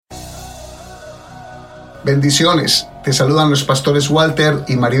Bendiciones, te saludan los pastores Walter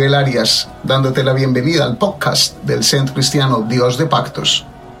y Maribel Arias, dándote la bienvenida al podcast del Centro Cristiano Dios de Pactos.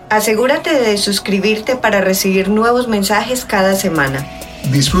 Asegúrate de suscribirte para recibir nuevos mensajes cada semana.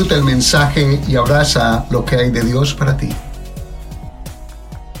 Disfruta el mensaje y abraza lo que hay de Dios para ti.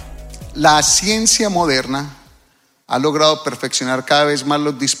 La ciencia moderna ha logrado perfeccionar cada vez más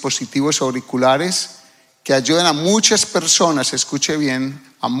los dispositivos auriculares que ayudan a muchas personas, escuche bien,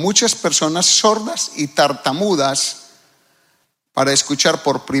 a muchas personas sordas y tartamudas para escuchar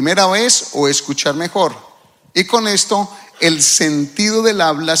por primera vez o escuchar mejor. Y con esto el sentido del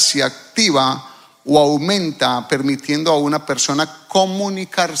habla se activa o aumenta, permitiendo a una persona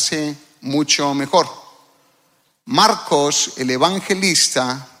comunicarse mucho mejor. Marcos, el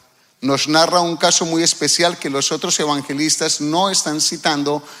evangelista, nos narra un caso muy especial que los otros evangelistas no están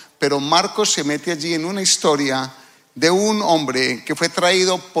citando, pero Marcos se mete allí en una historia de un hombre que fue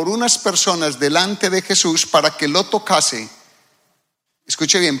traído por unas personas delante de Jesús para que lo tocase.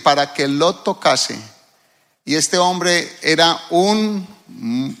 Escuche bien, para que lo tocase. Y este hombre era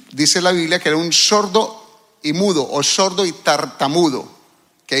dice la Biblia que era un sordo y mudo, o sordo y tartamudo,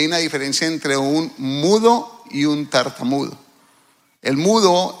 que hay una diferencia entre un mudo y un tartamudo. El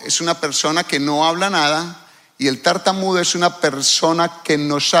mudo es una persona que no habla nada, y el tartamudo es una persona que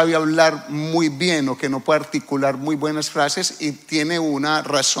no sabe hablar muy bien o que no puede articular muy buenas frases y tiene una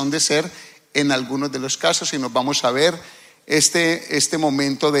razón de ser en algunos de los casos. Y nos vamos a ver este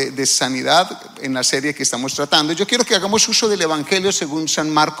momento de sanidad en la serie que estamos tratando. Yo quiero que hagamos uso del Evangelio según San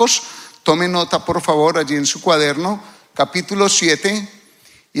Marcos. Tome nota, por favor, allí en su cuaderno, capítulo 7.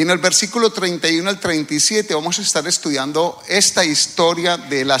 Y en el versículo 31 al 37 vamos a estar estudiando esta historia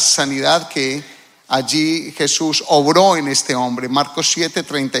de la sanidad que allí Jesús obró en este hombre. Marcos 7,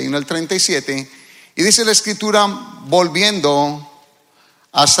 31 al 37. Y dice la escritura: volviendo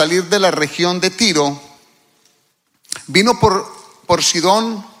a salir de la región de Tiro, vino por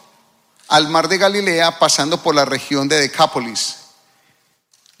Sidón al mar de Galilea, pasando por la región de Decápolis.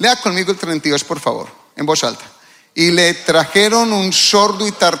 Lea conmigo el 32, por favor, en voz alta. Y le trajeron un sordo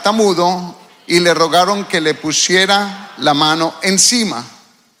y tartamudo y le rogaron que le pusiera la mano encima.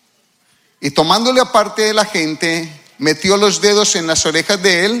 Y tomándole aparte de la gente, metió los dedos en las orejas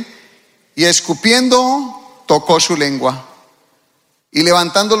de él y escupiendo tocó su lengua. Y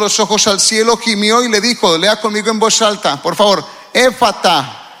levantando los ojos al cielo gimió y le dijo, lea conmigo en voz alta, por favor,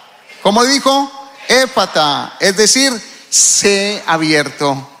 éfata. ¿Cómo dijo? Éfata, es decir, sé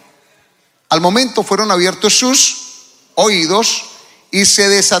abierto. Al momento fueron abiertos sus oídos y se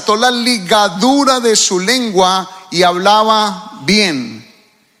desató la ligadura de su lengua y hablaba bien.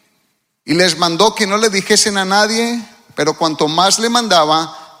 Y les mandó que no le dijesen a nadie, pero cuanto más le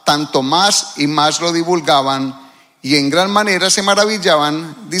mandaba, tanto más y más lo divulgaban, y en gran manera se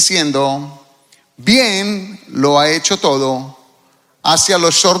maravillaban, diciendo, bien lo ha hecho todo, hace a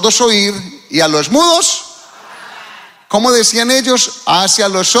los sordos oír y a los mudos, ¿cómo decían ellos? Hace a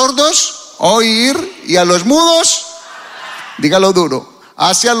los sordos oír y a los mudos, dígalo duro,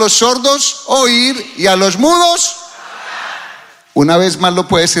 hace a los sordos oír y a los mudos, una vez más lo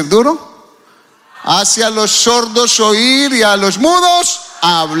puede decir duro, hace a los sordos oír y a los mudos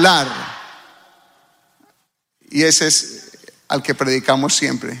hablar. Y ese es al que predicamos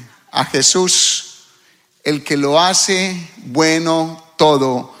siempre, a Jesús, el que lo hace bueno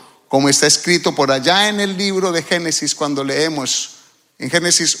todo, como está escrito por allá en el libro de Génesis, cuando leemos en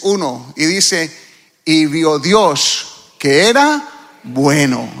Génesis 1, y dice, y vio Dios que era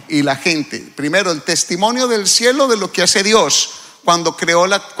bueno. Y la gente, primero el testimonio del cielo de lo que hace Dios cuando creó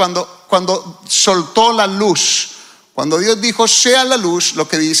cuando soltó la luz. Cuando Dios dijo sea la luz, lo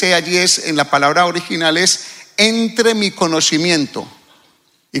que dice allí es, en la palabra original es, entre mi conocimiento.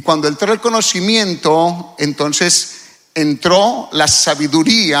 Y cuando entró el conocimiento, entonces entró la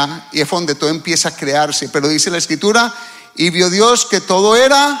sabiduría, y es donde todo empieza a crearse. Pero dice la escritura, y vio Dios que todo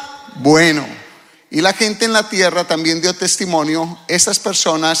era bueno. Y la gente en la tierra también dio testimonio, estas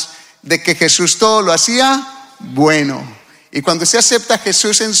personas, de que Jesús todo lo hacía bueno. Y cuando se acepta a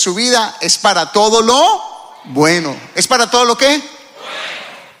Jesús en su vida, es para todo lo bueno. ¿Es para todo lo qué? Bueno.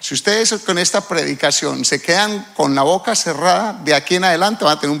 Si ustedes con esta predicación se quedan con la boca cerrada, de aquí en adelante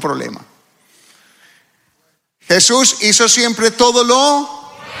van a tener un problema. Jesús hizo siempre todo lo bueno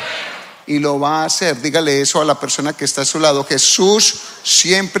y lo va a hacer. Dígale eso a la persona que está a su lado. Jesús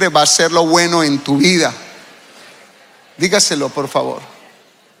siempre va a hacer lo bueno en tu vida. Dígaselo, por favor.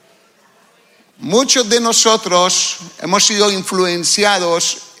 Muchos de nosotros hemos sido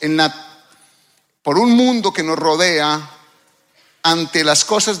influenciados por un mundo que nos rodea, ante las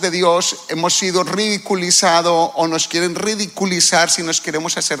cosas de Dios hemos sido ridiculizados o nos quieren ridiculizar si nos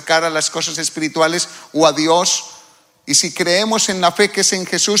queremos acercar a las cosas espirituales o a Dios. Y si creemos en la fe que es en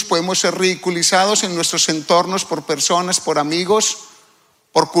Jesús, podemos ser ridiculizados en nuestros entornos por personas, por amigos,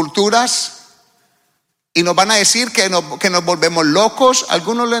 por culturas. Y nos van a decir que nos volvemos locos.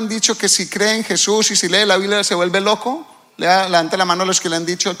 Algunos le han dicho que si cree en Jesús y si lee la Biblia se vuelve loco. Levante la mano a los que le han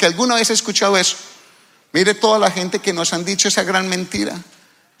dicho, que alguna vez ha escuchado eso. Mire toda la gente que nos han dicho esa gran mentira.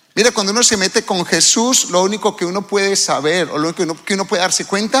 Mire, cuando uno se mete con Jesús, lo único que uno puede saber o lo único que uno puede darse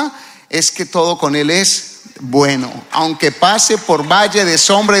cuenta es que todo con Él es bueno. Aunque pase por valle de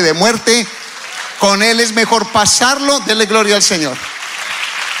sombra y de muerte, con Él es mejor pasarlo. Dele gloria al Señor.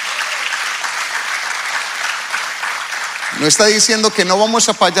 No está diciendo que no vamos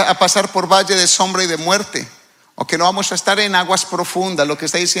a pasar por valle de sombra y de muerte, o que no vamos a estar en aguas profundas. Lo que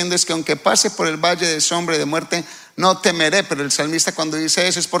está diciendo es que aunque pase por el valle de sombra y de muerte, no temeré. Pero el salmista, cuando dice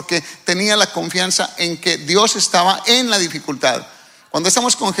eso, es porque tenía la confianza en que Dios estaba en la dificultad. Cuando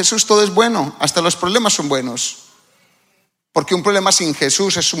estamos con Jesús todo es bueno, hasta los problemas son buenos, porque un problema sin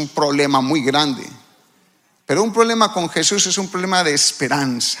Jesús es un problema muy grande, pero un problema con Jesús es un problema de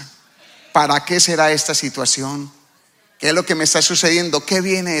esperanza. ¿Para qué será esta situación? ¿Qué es lo que me está sucediendo? ¿Qué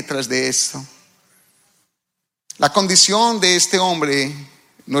viene detrás de esto? La condición de este hombre,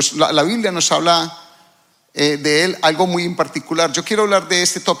 la Biblia nos habla de él algo muy en particular. Yo quiero hablar de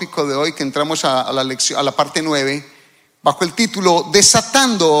este tópico de hoy, que entramos a la lección, a la parte 9, bajo el título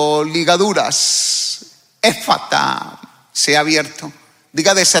Desatando ligaduras. Éfata, sea abierto.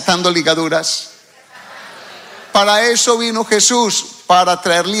 Diga: desatando ligaduras. Para eso vino Jesús, para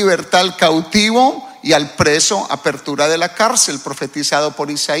traer libertad al cautivo y al preso, apertura de la cárcel, profetizado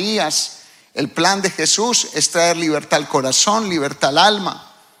por Isaías. El plan de Jesús es traer libertad al corazón, libertad al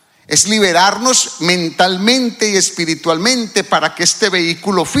alma. Es liberarnos mentalmente y espiritualmente para que este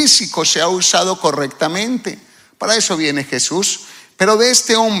vehículo físico sea usado correctamente. Para eso viene Jesús. Pero de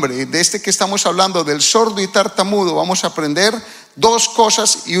este hombre, de este que estamos hablando, del sordo y tartamudo, vamos a aprender dos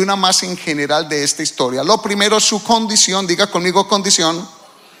cosas y una más en general de esta historia. Lo primero, su condición. Diga conmigo: condición.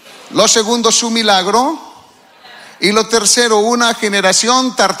 Lo segundo, su milagro. Y lo tercero, una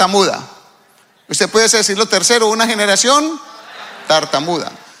generación tartamuda. Usted puede decir lo tercero: una generación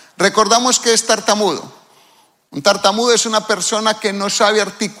tartamuda. Recordamos que es tartamudo. Un tartamudo es una persona que no sabe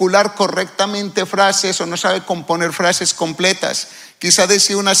articular correctamente frases o no sabe componer frases completas. Quizá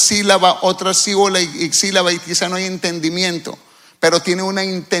decía una sílaba, otra sílaba y quizá no hay entendimiento, pero tiene una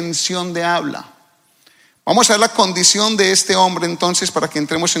intención de habla. Vamos a ver la condición de este hombre entonces para que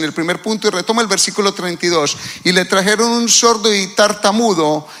entremos en el primer punto, y retoma el versículo 32. Y le trajeron un sordo y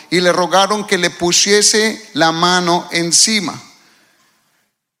tartamudo y le rogaron que le pusiese la mano encima.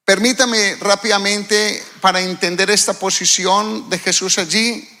 Permítame rápidamente para entender esta posición de Jesús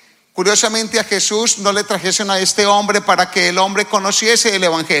allí. Curiosamente, a Jesús no le trajeron a este hombre para que el hombre conociese el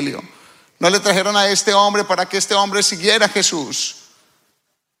evangelio. No le trajeron a este hombre para que este hombre siguiera a Jesús.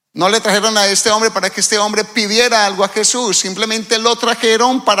 No le trajeron a este hombre para que este hombre pidiera algo a Jesús. Simplemente lo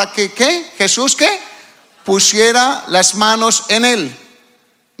trajeron para que ¿qué? Jesús ¿qué? Pusiera las manos en él.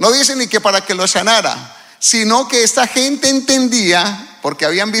 No dice ni que para que lo sanara, sino que esta gente entendía, porque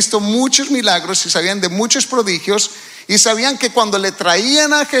habían visto muchos milagros y sabían de muchos prodigios, y sabían que cuando le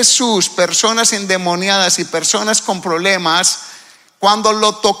traían a Jesús personas endemoniadas y personas con problemas, cuando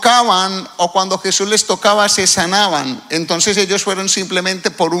lo tocaban o cuando Jesús les tocaba, se sanaban. Entonces ellos fueron simplemente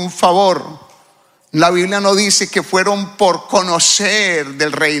por un favor. La Biblia no dice que fueron por conocer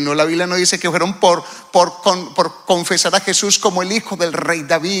del reino. La Biblia no dice que fueron por confesar a Jesús como el hijo del rey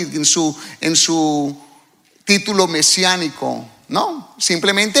David en su título mesiánico. No,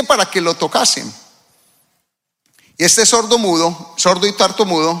 simplemente para que lo tocasen. Y este sordo y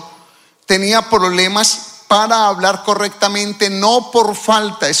tartamudo, tenía problemas para hablar correctamente, no por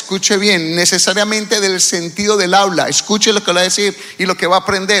falta, escuche bien, necesariamente del sentido del habla. Escuche lo que va a decir y lo que va a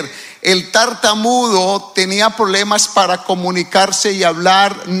aprender. El tartamudo tenía problemas para comunicarse y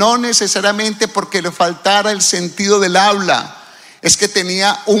hablar, no necesariamente porque le faltara el sentido del habla, es que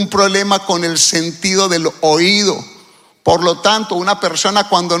tenía un problema con el sentido del oído. Por lo tanto, una persona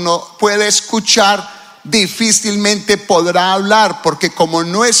cuando no puede escuchar, difícilmente podrá hablar, porque como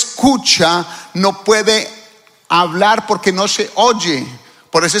no escucha, no puede hablar porque no se oye.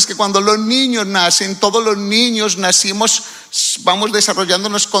 Por eso es que cuando los niños nacen, todos los niños nacimos, vamos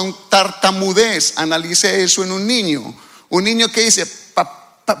desarrollándonos con tartamudez. Analice eso en un niño. Un niño que dice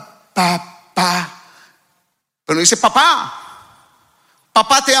pa, pero no dice papá.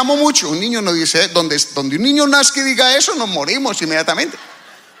 Papá, te amo mucho. Un niño no dice, donde un niño nazca y diga eso, nos morimos inmediatamente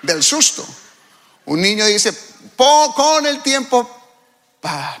del susto. Un niño dice, con el tiempo,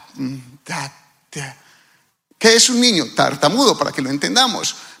 ¿qué es un niño? Tartamudo, para que lo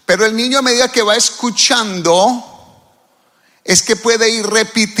entendamos. Pero el niño, a medida que va escuchando, es que puede ir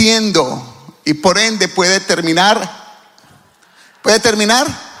repitiendo y por ende puede terminar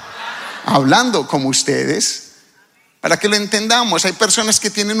hablando como ustedes. Para que lo entendamos, hay personas que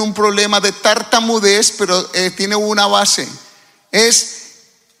tienen un problema de tartamudez, pero tiene una base. Es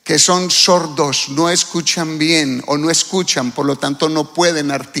que son sordos, no escuchan bien o no escuchan, por lo tanto no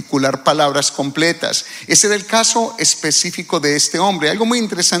pueden articular palabras completas. Ese era el caso específico de este hombre. Algo muy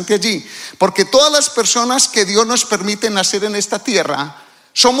interesante allí, porque todas las personas que Dios nos permite nacer en esta tierra,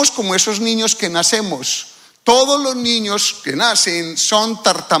 somos como esos niños que nacemos. Todos los niños que nacen son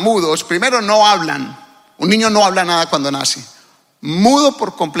tartamudos. Primero, no hablan. Un niño no habla nada cuando nace, mudo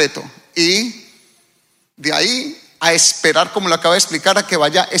por completo. Y de ahí a esperar, como lo acabo de explicar, a que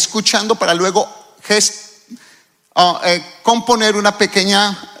vaya escuchando para luego componer una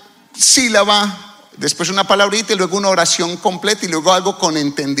pequeña sílaba, después una palabrita y luego una oración completa y luego algo con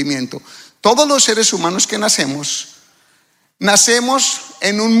entendimiento. Todos los seres humanos que nacemos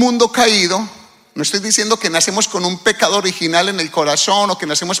en un mundo caído. No estoy diciendo que nacemos con un pecado original en el corazón o que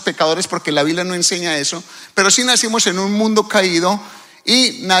nacemos pecadores, porque la Biblia no enseña eso, pero sí nacimos en un mundo caído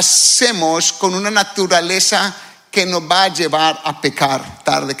y nacemos con una naturaleza que nos va a llevar a pecar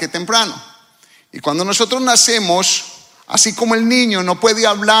tarde que temprano. Y cuando nosotros nacemos, así como el niño no puede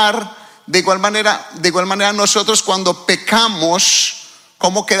hablar, de igual manera nosotros cuando pecamos,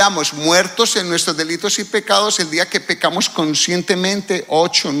 ¿cómo quedamos? Muertos en nuestros delitos y pecados el día que pecamos conscientemente,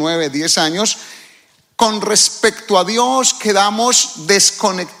 8, 9, 10 años. Con respecto a Dios quedamos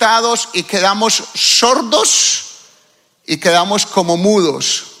desconectados y quedamos sordos y quedamos como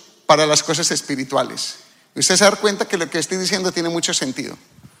mudos para las cosas espirituales. Y usted se da cuenta que lo que estoy diciendo tiene mucho sentido.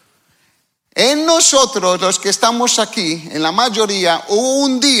 En nosotros, los que estamos aquí, en la mayoría, hubo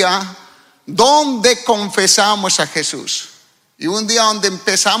un día donde confesamos a Jesús. Y un día donde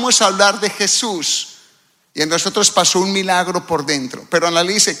empezamos a hablar de Jesús. Y en nosotros pasó un milagro por dentro. Pero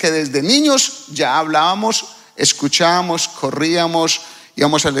analice que desde niños ya hablábamos, escuchábamos, corríamos,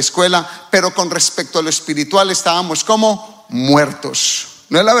 íbamos a la escuela. Pero con respecto a lo espiritual estábamos como muertos.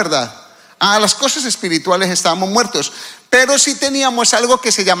 ¿No es la verdad? A las cosas espirituales estábamos muertos. Pero sí teníamos algo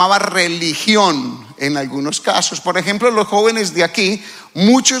que se llamaba religión en algunos casos. Por ejemplo, los jóvenes de aquí,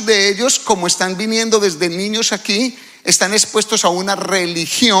 muchos de ellos, como están viniendo desde niños aquí, están expuestos a una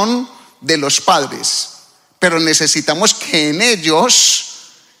religión de los padres. Pero necesitamos que en ellos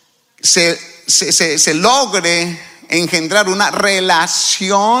se logre engendrar una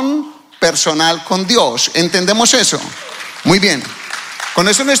relación personal con Dios. ¿Entendemos eso? Muy bien. Con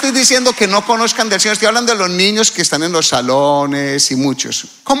eso no estoy diciendo que no conozcan del Señor. Estoy hablando de los niños que están en los salones y muchos.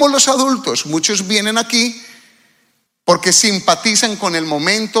 Como los adultos, muchos vienen aquí porque simpatizan con el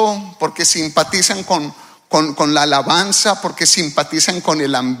momento, porque simpatizan con la alabanza, porque simpatizan con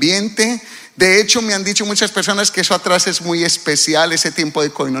el ambiente. De hecho, me han dicho muchas personas que eso atrás es muy especial, ese tiempo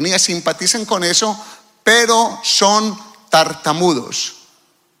de coinonía. Simpatizan con eso, pero son tartamudos.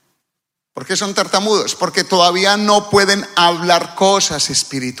 ¿Por qué son tartamudos? Porque todavía no pueden hablar cosas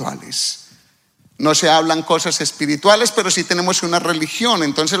espirituales. No se hablan cosas espirituales, pero sí tenemos una religión.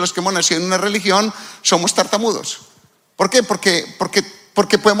 Entonces los que hemos nacido en una religión somos tartamudos. ¿Por qué?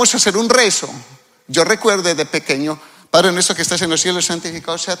 Porque podemos hacer un rezo. Yo recuerdo desde pequeño: Padre nuestro que estás en los cielos,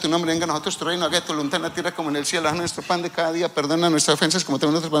 santificado sea tu nombre, venga a nosotros tu reino, haga tu voluntad en la tierra como en el cielo. Haz nuestro pan de cada día, perdona nuestras ofensas como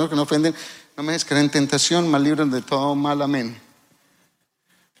también nuestros hermanos que nos ofenden. No me dejes caer en tentación, mas líbranos de todo mal. Amén.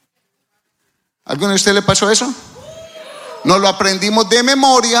 ¿Alguno de ustedes le pasó eso? No lo aprendimos de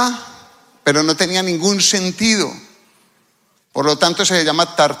memoria, pero no tenía ningún sentido. Por lo tanto se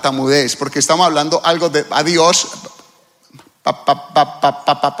llama tartamudez, porque estamos hablando algo de a Dios,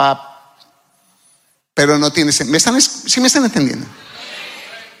 pero no tiene sentido. ¿Sí me están entendiendo?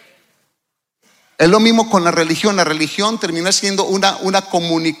 Es lo mismo con la religión. La religión termina siendo una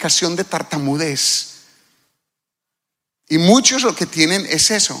comunicación de tartamudez. Y muchos lo que tienen es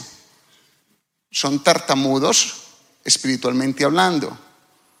eso. Son tartamudos espiritualmente hablando.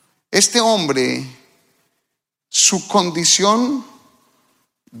 Este hombre, su condición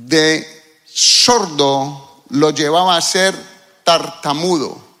de sordo lo llevaba a ser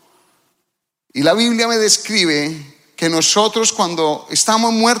tartamudo. Y la Biblia me describe que nosotros, cuando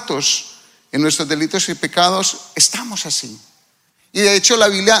estamos muertos en nuestros delitos y pecados, estamos así. Y de hecho la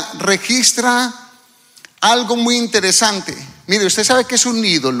Biblia registra algo muy interesante. Mire, usted sabe que es un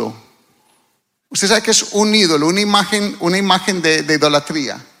ídolo. Usted sabe que es un ídolo, una imagen de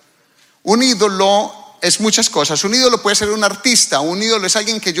idolatría. Un ídolo es muchas cosas. Un ídolo puede ser un artista, un ídolo es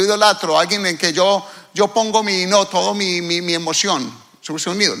alguien que yo idolatro, alguien en que yo pongo toda mi emoción. Eso es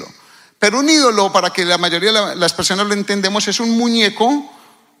un ídolo. Pero un ídolo, para que la mayoría de las personas lo entendemos, es un muñeco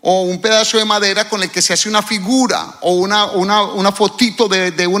o un pedazo de madera con el que se hace una figura o una fotito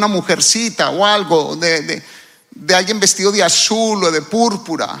de una mujercita o algo, de alguien vestido de azul o de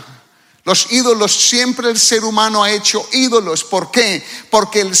púrpura. Los ídolos, siempre el ser humano ha hecho ídolos. ¿Por qué?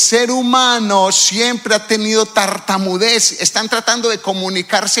 Porque el ser humano siempre ha tenido tartamudez. Están tratando de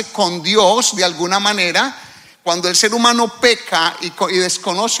comunicarse con Dios de alguna manera. Cuando el ser humano peca y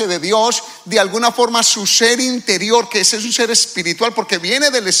desconoce de Dios, de alguna forma su ser interior, que ese es un ser espiritual porque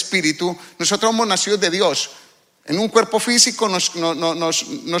viene del espíritu, nosotros somos nacidos de Dios. En un cuerpo físico nos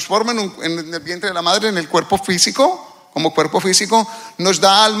forman en el vientre de la madre, en el cuerpo físico. Como cuerpo físico nos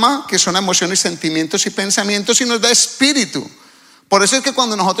da alma, que son emociones, sentimientos y pensamientos, y nos da espíritu. Por eso es que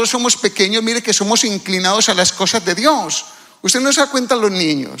cuando nosotros somos pequeños, mire que somos inclinados a las cosas de Dios. Usted no se da cuenta los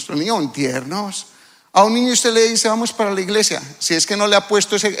niños son tiernos. A un niño usted le dice, vamos para la iglesia, si es que no le ha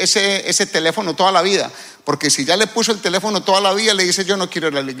puesto ese teléfono toda la vida. Porque si ya le puso el teléfono toda la vida, le dice, yo no quiero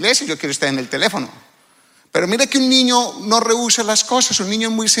ir a la iglesia, yo quiero estar en el teléfono. Pero mire que un niño no rehúsa las cosas, un niño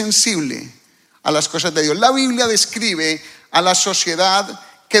es muy sensible a las cosas de Dios. La Biblia describe a la sociedad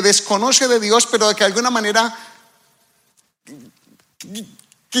que desconoce de Dios, pero de que de alguna manera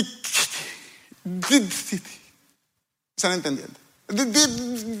 ¿están entendiendo?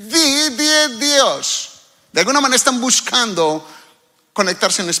 Dios. De alguna manera están buscando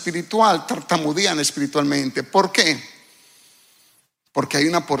conectarse en lo espiritual, tartamudean espiritualmente. ¿Por qué? Porque hay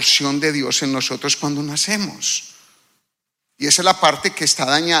una porción de Dios en nosotros cuando nacemos. Y esa es la parte que está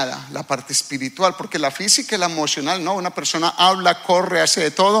dañada, la parte espiritual, porque la física y la emocional, no, una persona habla, corre, hace de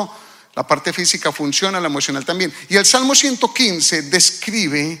todo, la parte física funciona, la emocional también. Y el Salmo 115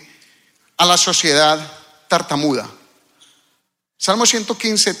 describe a la sociedad tartamuda. Salmo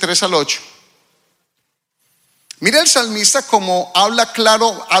 115, 3 al 8. Mira el salmista como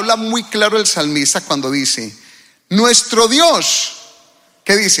habla muy claro el salmista cuando dice, nuestro Dios,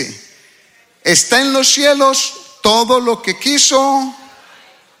 ¿qué dice? Está en los cielos. Todo lo que quiso,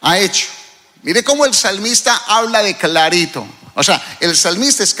 ha hecho. Mire cómo el salmista habla de clarito. O sea, el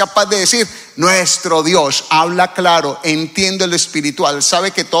salmista es capaz de decir, nuestro Dios, habla claro, entiende lo espiritual, sabe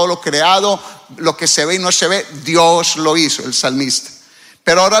que todo lo creado, lo que se ve y no se ve, Dios lo hizo, el salmista.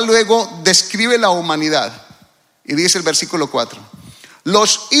 Pero ahora luego describe la humanidad. Y dice el versículo 4,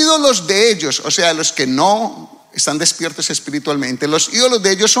 los ídolos de ellos, o sea, los que no están despiertos espiritualmente, los ídolos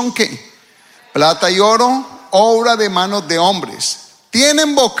de ellos son ¿qué? Plata y oro, obra de manos de hombres.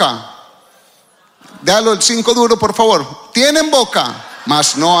 Tienen boca. Dalo el 5 duro, por favor. Tienen boca,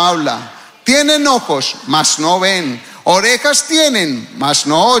 mas no habla. Tienen ojos, mas no ven. Orejas tienen, mas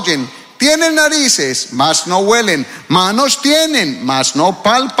no oyen. Tienen narices, mas no huelen. Manos tienen, mas no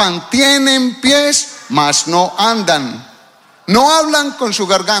palpan. Tienen pies, mas no andan. No hablan con su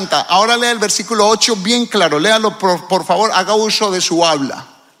garganta. Ahora lea el versículo 8 bien claro. Léalo, por favor, haga uso de su habla.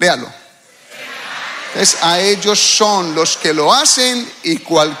 Léalo. Entonces, a ellos son los que lo hacen y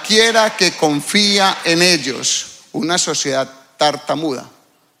cualquiera que confía en ellos. Una sociedad tartamuda.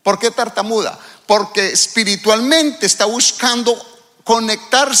 ¿Por qué tartamuda? Porque espiritualmente está buscando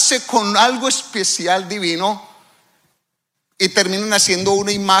conectarse con algo especial divino y terminan haciendo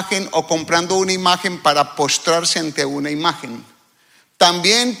una imagen o comprando una imagen para postrarse ante una imagen.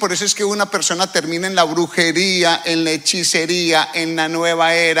 También por eso es que una persona termina en la brujería, en la hechicería, en la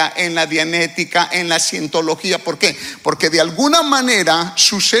nueva era, en la dianética, en la cientología. ¿Por qué? Porque de alguna manera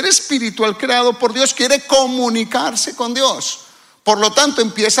su ser espiritual creado por Dios quiere comunicarse con Dios. Por lo tanto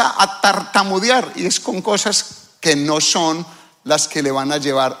empieza a tartamudear y es con cosas que no son las que le van a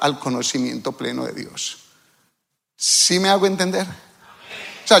llevar al conocimiento pleno de Dios. ¿Sí me hago entender?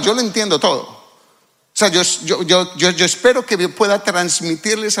 O sea, yo lo entiendo todo. O sea, yo espero que pueda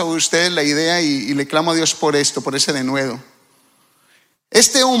transmitirles a ustedes la idea y le clamo a Dios por esto, por ese denuedo.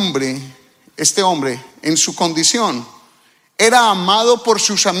 Este hombre en su condición era amado por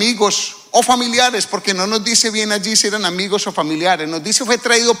sus amigos o familiares, porque no nos dice bien allí si eran amigos o familiares, nos dice fue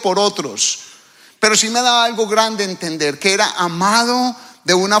traído por otros. Pero sí me daba algo grande entender, que era amado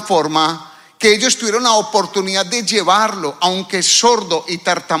de una forma que ellos tuvieron la oportunidad de llevarlo, aunque sordo y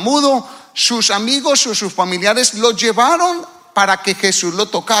tartamudo. Sus amigos o sus familiares lo llevaron para que Jesús lo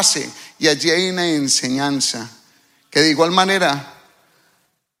tocase. Y allí hay una enseñanza que de igual manera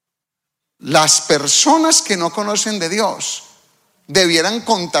las personas que no conocen de Dios debieran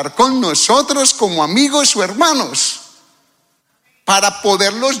contar con nosotros como amigos o hermanos para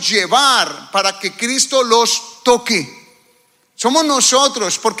poderlos llevar, para que Cristo los toque. O Somos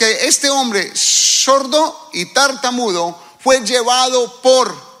nosotros, porque este hombre sordo y tartamudo fue llevado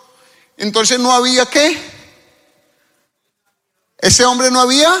por... Entonces no había ¿qué? Ese hombre no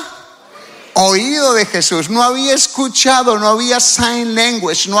había oído de Jesús, no había escuchado, no había sign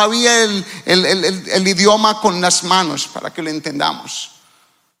language, no había el idioma con las manos para que lo entendamos.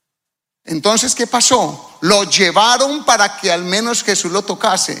 Entonces, ¿qué pasó? Lo llevaron para que al menos Jesús lo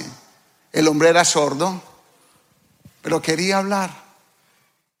tocase. El hombre era sordo, pero quería hablar.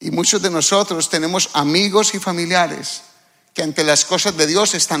 Y muchos de nosotros tenemos amigos y familiares que ante las cosas de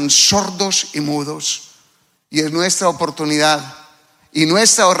Dios están sordos y mudos. Y es nuestra oportunidad y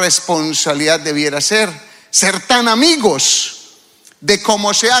nuestra responsabilidad debiera ser tan amigos de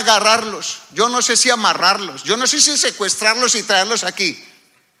como sea agarrarlos. Yo no sé si amarrarlos, yo no sé si secuestrarlos y traerlos aquí.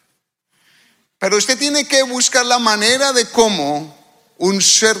 Pero usted tiene que buscar la manera de cómo un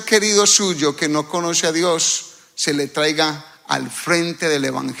ser querido suyo que no conoce a Dios se le traiga al frente del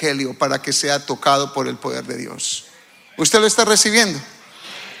evangelio para que sea tocado por el poder de Dios. ¿Usted lo está recibiendo?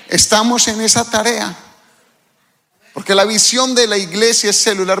 Estamos en esa tarea. Porque la visión de la iglesia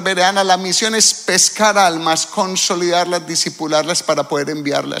celular bereana, la misión es pescar almas, consolidarlas, disipularlas para poder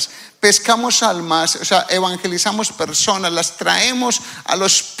enviarlas. Pescamos almas, o sea, evangelizamos personas, las traemos a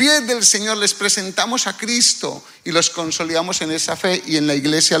los pies del Señor, les presentamos a Cristo y los consolidamos en esa fe y en la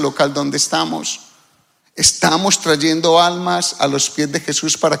iglesia local donde estamos. ¿Estamos trayendo almas a los pies de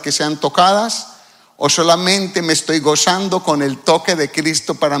Jesús para que sean tocadas? ¿O solamente me estoy gozando con el toque de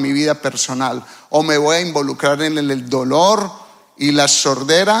Cristo para mi vida personal? ¿O me voy a involucrar en el dolor y la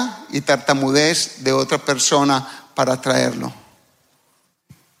sordera y tartamudez de otra persona para traerlo?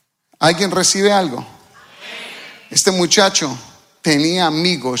 ¿Alguien recibe algo? Este muchacho tenía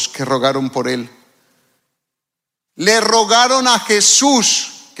amigos que rogaron por él. Le rogaron a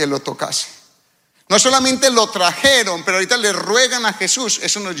Jesús que lo tocase. No solamente lo trajeron, pero ahorita le ruegan a Jesús.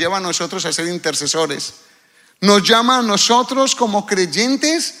 Eso nos lleva a nosotros a ser intercesores. Nos llama a nosotros como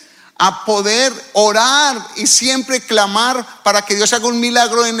creyentes a poder orar y siempre clamar para que Dios haga un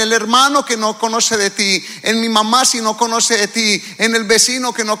milagro en el hermano que no conoce de ti, en mi mamá si no conoce de ti, en el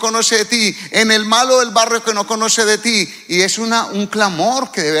vecino que no conoce de ti, en el malo del barrio que no conoce de ti. Y es un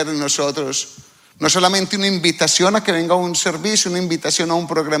clamor que debe haber en nosotros. No solamente una invitación a que venga a un servicio, una invitación a un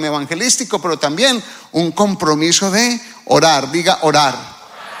programa evangelístico, pero también un compromiso de orar. Diga orar.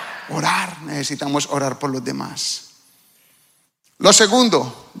 Orar. Necesitamos orar por los demás. Lo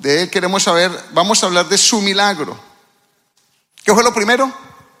segundo de él queremos saber, vamos a hablar de su milagro. ¿Qué fue lo primero?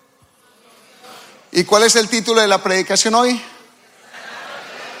 ¿Y cuál es el título de la predicación hoy?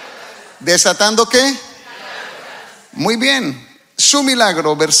 ¿Desatando qué? Muy bien. Su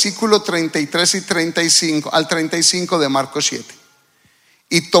milagro, versículo 33 y 35 al 35 de Marcos 7.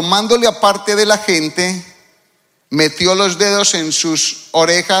 Y tomándole aparte de la gente, metió los dedos en sus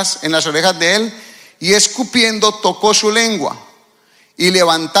orejas, en las orejas de él, y escupiendo tocó su lengua. Y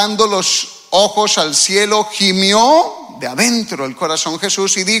levantando los ojos al cielo, gimió de adentro el corazón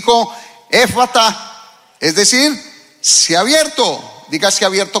Jesús y dijo: Éfata, es decir, se ha abierto. Diga se ha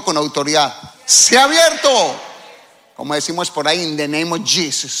abierto con autoridad. Se ha abierto. Como decimos por ahí, in the name of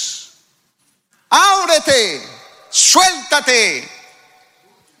Jesus. Ábrete, suéltate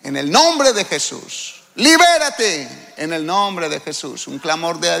en el nombre de Jesús. Libérate en el nombre de Jesús. Un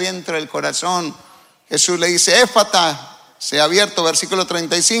clamor de adentro del corazón. Jesús le dice: Éfata, se ha abierto, versículo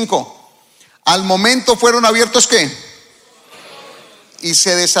 35. Al momento fueron abiertos ¿qué? Y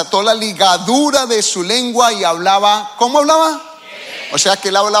se desató la ligadura de su lengua y hablaba. ¿Cómo hablaba? O sea que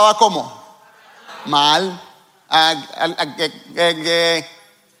él hablaba ¿cómo? Mal.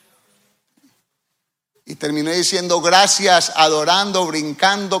 Y terminó diciendo gracias, adorando,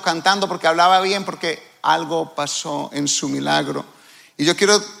 brincando, cantando, porque hablaba bien, porque algo pasó en su milagro. Y yo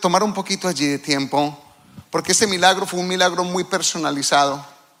quiero tomar un poquito allí de tiempo, porque este milagro fue un milagro muy personalizado.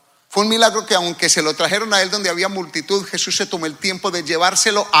 Fue un milagro que aunque se lo trajeron a él donde había multitud, Jesús se tomó el tiempo de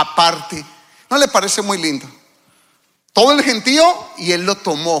llevárselo aparte. ¿No le parece muy lindo? Todo el gentío y él lo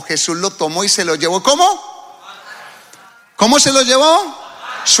tomó, Jesús lo tomó y se lo llevó. ¿Cómo? ¿Cómo se lo llevó?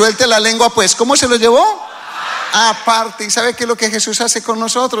 Suelte la lengua pues. ¿Cómo se lo llevó? Aparte. ¿Y sabe qué es lo que Jesús hace con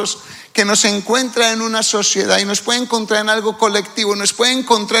nosotros? Que nos encuentra en una sociedad y nos puede encontrar en algo colectivo. Nos puede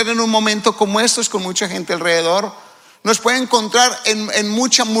encontrar en un momento como estos con mucha gente alrededor. Nos puede encontrar en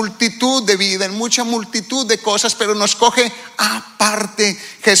mucha multitud de vida, en mucha multitud de cosas, pero nos coge aparte.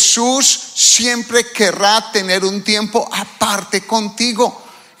 Jesús siempre querrá tener un tiempo aparte contigo.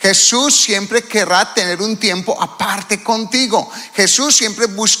 Jesús siempre querrá tener un tiempo aparte contigo. Jesús siempre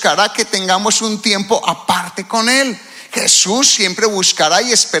buscará que tengamos un tiempo aparte con Él. Jesús siempre buscará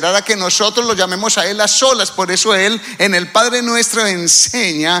y esperará que nosotros lo llamemos a Él a solas. Por eso Él en el Padre Nuestro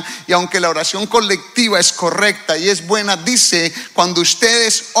enseña, y aunque la oración colectiva es correcta y es buena, dice: cuando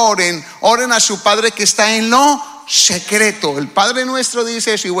ustedes oren, oren a su Padre que está en lo secreto. El Padre Nuestro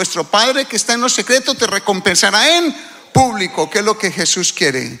dice eso: y vuestro Padre que está en lo secreto te recompensará en público. ¿Qué es lo que Jesús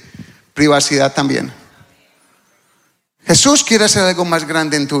quiere? Privacidad también. Jesús quiere hacer algo más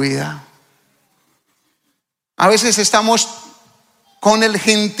grande en tu vida. A veces estamos con el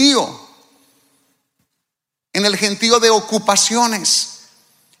gentío, en el gentío de ocupaciones,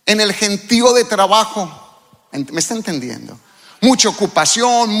 en el gentío de trabajo. ¿Me está entendiendo? Mucha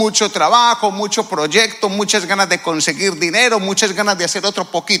ocupación, mucho trabajo, mucho proyecto, muchas ganas de conseguir dinero, muchas ganas de hacer otro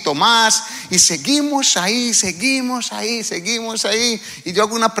poquito más. Y seguimos ahí. Y yo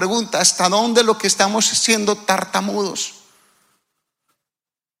hago una pregunta: ¿hasta dónde lo que estamos siendo tartamudos?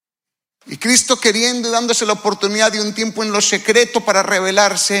 Y Cristo queriendo y dándose la oportunidad de un tiempo en lo secreto para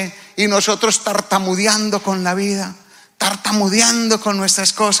revelarse, y nosotros tartamudeando con la vida, tartamudeando con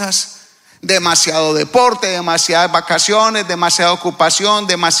nuestras cosas. Demasiado deporte, demasiadas vacaciones, demasiada ocupación,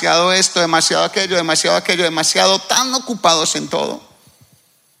 demasiado esto, demasiado aquello, tan ocupados en todo.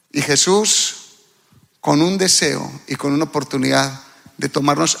 Y Jesús con un deseo y con una oportunidad de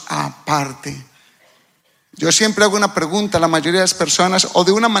tomarnos aparte. Yo siempre hago una pregunta a la mayoría de las personas, o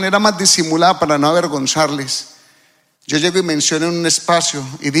de una manera más disimulada para no avergonzarles. Yo llego y menciono en un espacio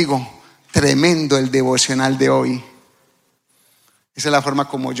y digo: tremendo el devocional de hoy. Esa es la forma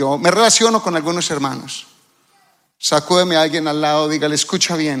como yo me relaciono con algunos hermanos. Sacúdeme a alguien al lado, dígale: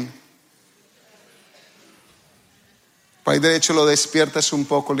 escucha bien. Por ahí derecho lo despiertas un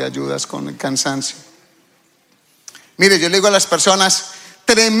poco, le ayudas con el cansancio. Mire, yo le digo a las personas: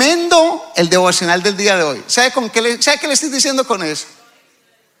 tremendo el devocional del día de hoy. ¿Sabe qué le estoy diciendo con eso?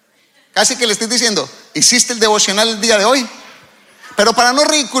 Casi que le estoy diciendo: ¿hiciste el devocional el día de hoy? Pero para no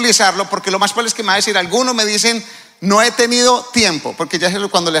ridiculizarlo, porque lo más probable es que me va a decir, algunos me dicen: no he tenido tiempo, porque ya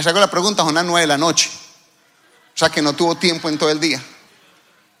cuando les hago la pregunta son las 9 de la noche. O sea que no tuvo tiempo en todo el día.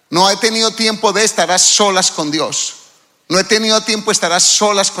 No he tenido tiempo de estar a solas con Dios. No he tenido tiempo de estar a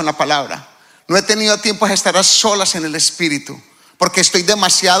solas con la palabra. No he tenido tiempo de estar a solas en el Espíritu, porque estoy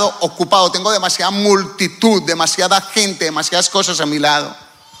demasiado ocupado. Tengo demasiada multitud, demasiada gente, demasiadas cosas a mi lado.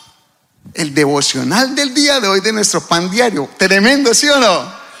 El devocional del día de hoy de nuestro pan diario, tremendo, ¿sí o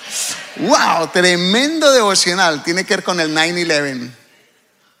no? Wow, tremendo devocional. Tiene que ver con el 9/11,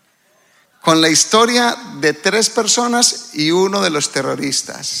 con la historia de 3 personas y uno de los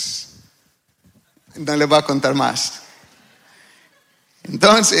terroristas. No les voy a contar más.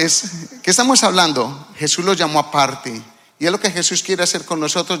 Entonces, ¿qué estamos hablando? Jesús los llamó aparte, y es lo que Jesús quiere hacer con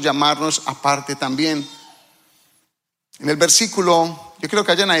nosotros, llamarnos aparte también. En el versículo, yo creo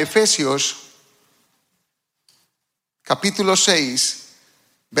que allá en Efesios capítulo 6,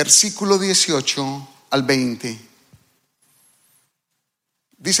 versículo 18 al 20.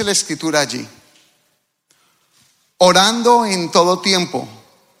 Dice la escritura allí: orando en todo tiempo,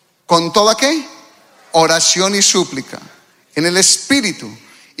 con toda ¿qué? Oración y súplica, en el Espíritu,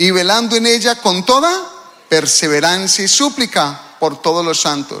 y velando en ella con toda perseverancia y súplica por todos los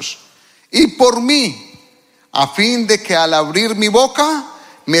santos, y por mí, a fin de que al abrir mi boca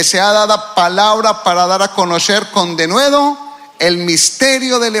me sea dada palabra para dar a conocer con denuedo el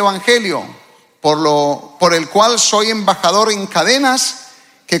misterio del Evangelio, por el cual soy embajador en cadenas,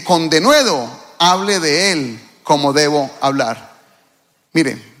 que con denuedo hable de él como debo hablar.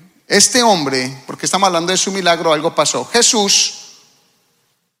 Mire, este hombre, porque estamos hablando de su milagro, algo pasó. Jesús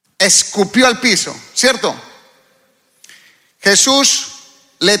escupió al piso, ¿cierto? Jesús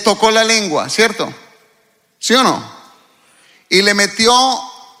le tocó la lengua, ¿cierto? ¿Sí o no? Y le metió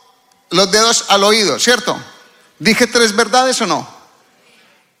los dedos al oído, ¿cierto? ¿Dije 3 verdades o no?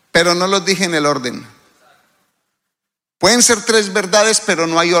 Pero no los dije en el orden. Pueden ser 3 verdades, pero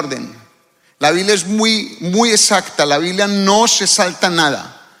no hay orden. La Biblia es muy, muy exacta. La Biblia no se salta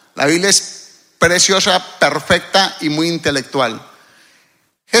nada. La Biblia es preciosa, perfecta y muy intelectual.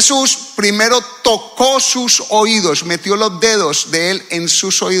 Jesús primero tocó sus oídos, metió los dedos de él en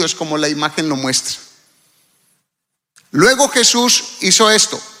sus oídos, como la imagen lo muestra. Luego Jesús hizo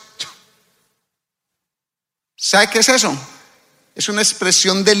esto. ¿Sabe qué es eso? Es una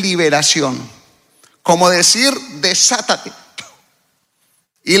expresión de liberación, como decir: desátate.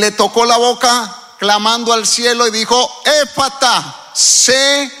 Y le tocó la boca, clamando al cielo, y dijo: Éfata,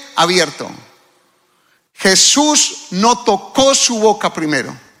 sé abierto. Jesús no tocó su boca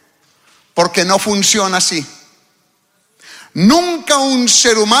primero, porque no funciona así. Nunca un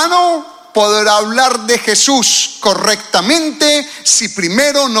ser humano podrá hablar de Jesús correctamente si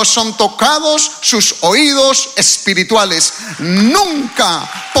primero no son tocados sus oídos espirituales. Nunca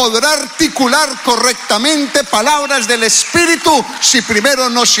podrá articular correctamente palabras del Espíritu si primero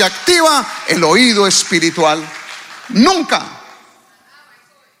no se activa el oído espiritual. Nunca.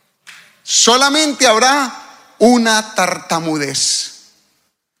 Solamente habrá una tartamudez.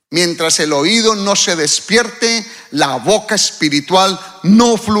 Mientras el oído no se despierte, la boca espiritual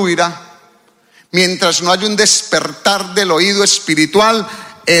no fluirá. Mientras no haya un despertar del oído espiritual,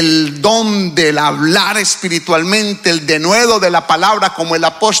 el don del hablar espiritualmente, el denuedo de la palabra, como el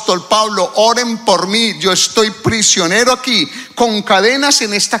apóstol Pablo: oren por mí, yo estoy prisionero aquí, con cadenas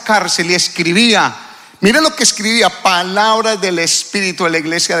en esta cárcel. Y escribía, mire lo que escribía, palabras del Espíritu de la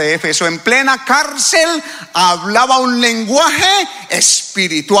iglesia de Éfeso. En plena cárcel hablaba un lenguaje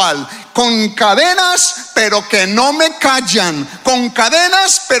espiritual, con cadenas pero que no me callan, con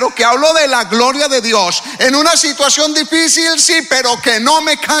cadenas pero que hablo de la gloria de Dios. En una situación difícil, sí, pero que no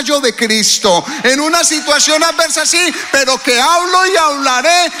me callo de Cristo. En una situación adversa, sí, pero que hablo y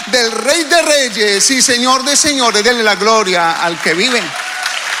hablaré del Rey de Reyes y Señor de Señores. Denle la gloria al que vive.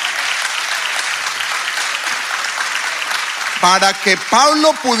 Para que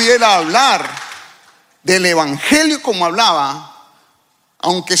Pablo pudiera hablar del evangelio como hablaba,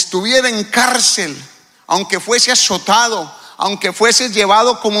 aunque estuviera en cárcel, aunque fuese azotado, aunque fuese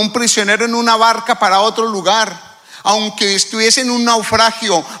llevado como un prisionero en una barca para otro lugar, aunque estuviese en un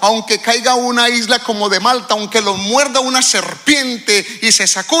naufragio, aunque caiga a una isla como de Malta, aunque lo muerda una serpiente y se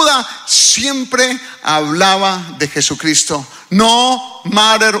sacuda, siempre hablaba de Jesucristo. No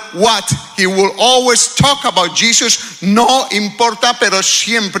matter what, he will always talk about Jesus. No importa, pero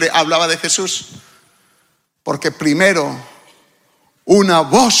siempre hablaba de Jesús. Porque primero, una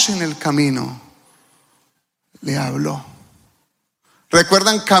voz en el camino le habló.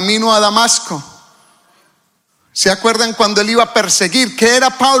 ¿Recuerdan camino a Damasco? ¿Se acuerdan cuando él iba a perseguir? ¿Qué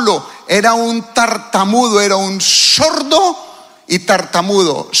era Pablo? Era un tartamudo, era un sordo y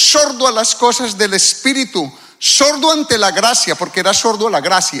tartamudo. Sordo a las cosas del Espíritu, sordo ante la gracia, porque era sordo a la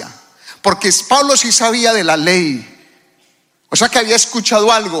gracia. Porque Pablo sí sabía de la ley. O sea que había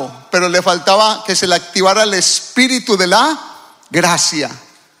escuchado algo, pero le faltaba que se le activara el espíritu de la gracia.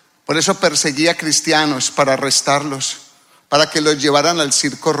 Por eso perseguía a cristianos, para arrestarlos, para que los llevaran al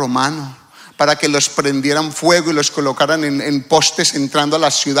circo romano, para que los prendieran fuego y los colocaran en postes entrando a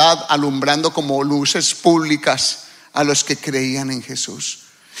la ciudad, alumbrando como luces públicas a los que creían en Jesús.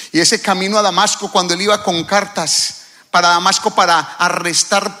 Y ese camino a Damasco, cuando él iba con cartas para Damasco para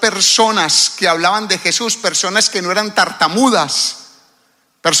arrestar personas que hablaban de Jesús, personas que no eran tartamudas,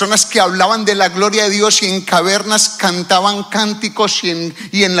 personas que hablaban de la gloria de Dios y en cavernas cantaban cánticos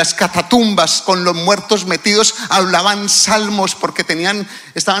y en las catatumbas con los muertos metidos hablaban salmos porque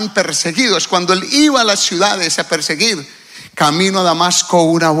estaban perseguidos. Cuando él iba a las ciudades a perseguir, camino a Damasco,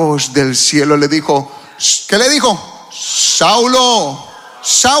 una voz del cielo le dijo, ¿qué le dijo? Saulo,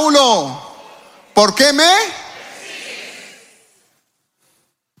 Saulo, ¿por qué me?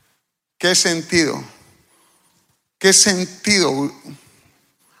 ¿Qué sentido? ¿Qué sentido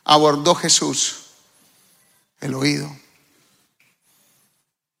abordó Jesús? El oído.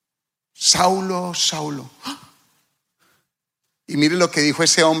 Saulo, Saulo. Y mire lo que dijo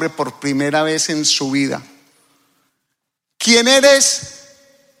ese hombre por primera vez en su vida. ¿Quién eres?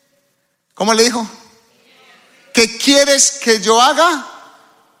 ¿Cómo le dijo? ¿Qué quieres que yo haga?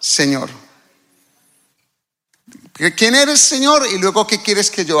 Señor. ¿Quién eres, Señor? Y luego, ¿qué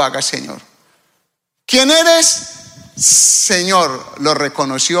quieres que yo haga, Señor? ¿Quién eres? Señor. Lo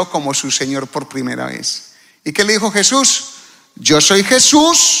reconoció como su Señor por primera vez. ¿Y qué le dijo Jesús? Yo soy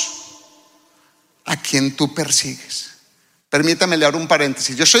Jesús a quien tú persigues. Permítame leer un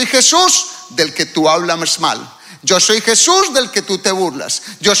paréntesis. Yo soy Jesús del que tú hablas mal. Yo soy Jesús del que tú te burlas.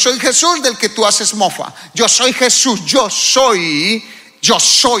 Yo soy Jesús del que tú haces mofa. Yo soy Jesús. Yo soy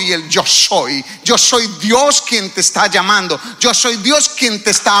el yo soy. Yo soy Dios quien te está llamando. Yo soy Dios quien te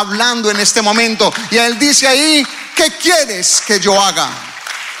está hablando en este momento. Y él dice ahí, ¿qué quieres que yo haga?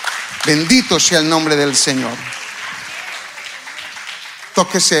 Bendito sea el nombre del Señor.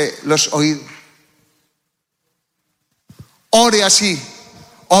 Tóquese los oídos. Ore así.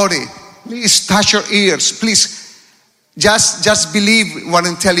 Ore. Please touch your ears. Please. Just believe what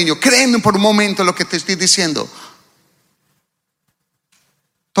I'm telling you. Créeme por un momento lo que te estoy diciendo.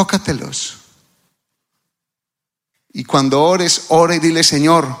 Tócatelos. Y cuando ores, ora y dile,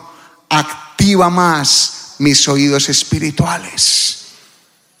 Señor, activa más mis oídos espirituales.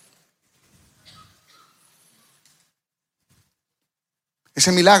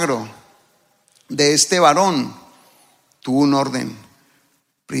 Ese milagro de este varón tuvo un orden.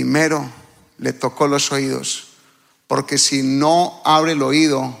 Primero, le tocó los oídos, porque si no abre el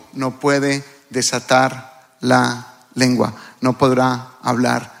oído, no puede desatar la lengua, no podrá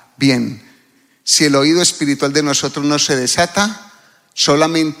hablar bien. Si el oído espiritual de nosotros no se desata,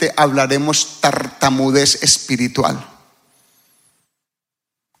 solamente hablaremos tartamudez espiritual.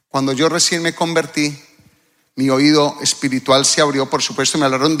 Cuando yo recién me convertí, mi oído espiritual se abrió, por supuesto me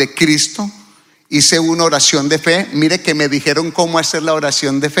hablaron de Cristo, hice una oración de fe, mire que me dijeron cómo hacer la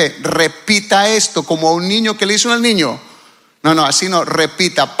oración de fe, repita esto como a un niño que le hizo al niño, no, así no,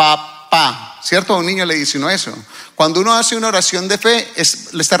 repita, papá, ¿cierto? A un niño le dice uno eso. Cuando uno hace una oración de fe,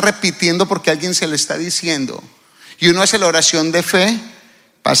 le está repitiendo porque alguien se le está diciendo, y uno hace la oración de fe,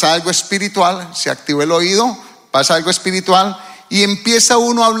 pasa algo espiritual, se activa el oído, pasa algo espiritual, y empieza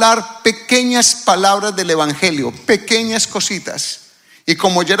uno a hablar pequeñas palabras del evangelio, pequeñas cositas. Y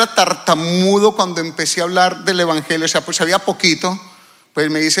como yo era tartamudo cuando empecé a hablar del evangelio, o sea, pues sabía poquito, pues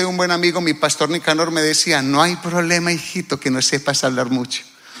me dice un buen amigo, mi pastor Nicanor, me decía, no hay problema, hijito, que no sepas hablar mucho.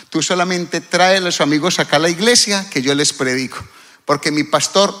 Tú solamente trae a los amigos acá a la iglesia que yo les predico. Porque mi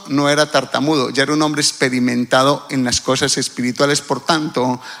pastor no era tartamudo, ya era un hombre experimentado en las cosas espirituales, por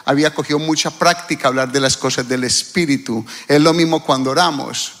tanto, había cogido mucha práctica hablar de las cosas del espíritu. Es lo mismo cuando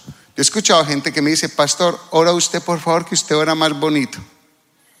oramos. Yo he escuchado gente que me dice, pastor, ora usted por favor, que usted ora más bonito.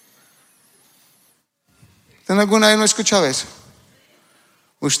 ¿Usted alguna vez no ha escuchado eso?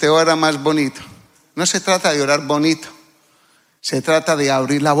 Usted ora más bonito. No se trata de orar bonito, se trata de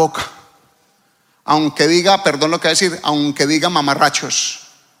abrir la boca. Aunque diga, perdón lo que voy a decir, aunque diga mamarrachos.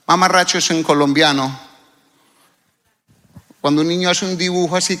 Mamarrachos en colombiano. Cuando un niño hace un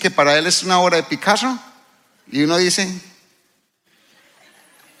dibujo así que para él es una obra de Picasso, y uno dice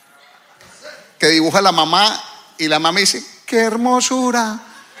que dibuja a la mamá, y la mamá dice, qué hermosura,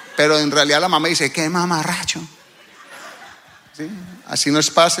 pero en realidad la mamá dice, qué mamarracho. ¿Sí? Así nos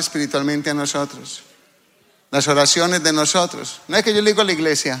pasa espiritualmente a nosotros. Las oraciones de nosotros. No es que yo le digo a la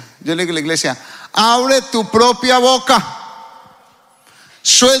iglesia, abre tu propia boca,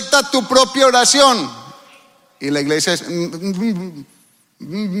 suelta tu propia oración. Y la iglesia es,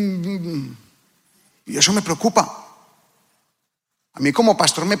 y eso me preocupa. A mí como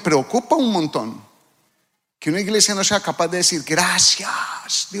pastor me preocupa un montón que una iglesia no sea capaz de decir,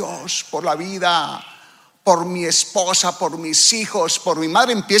 gracias Dios por la vida, por mi esposa, por mis hijos, por mi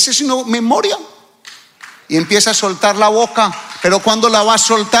madre. Empiece sino memoria. Y empieza a soltar la boca. Pero ¿cuándo la va a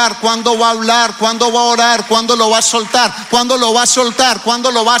soltar? ¿Cuándo va a hablar? ¿Cuándo va a orar? ¿Cuándo lo va a soltar? ¿Cuándo lo va a soltar?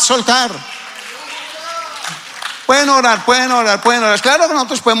 ¿Cuándo lo va a soltar? Pueden orar. Claro que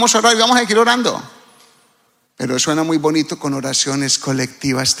nosotros podemos orar y vamos a seguir orando. Pero suena muy bonito con oraciones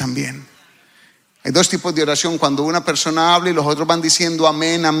colectivas también. Hay dos tipos de oración. Cuando una persona habla y los otros van diciendo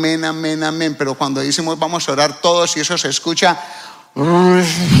amén, amén, amén, amén. Pero cuando decimos vamos a orar todos y eso se escucha,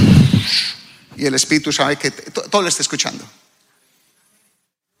 y el Espíritu sabe que todo lo está escuchando.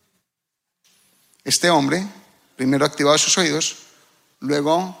 Este hombre primero activaba sus oídos,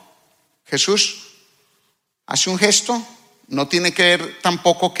 luego Jesús hace un gesto. No tiene que ver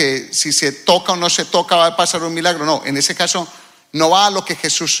tampoco que si se toca o no se toca va a pasar un milagro. No, en ese caso no va a lo que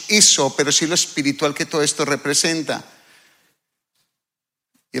Jesús hizo, pero sí lo espiritual que todo esto representa.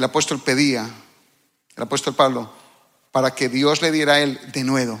 Y el apóstol Pablo, para que Dios le diera a él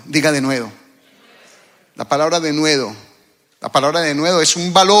denuedo. Diga denuedo. La palabra denuedo es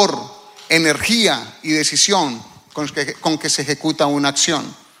un valor, energía y decisión con que se ejecuta una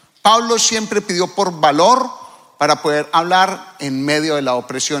acción. Pablo siempre pidió por valor para poder hablar en medio de la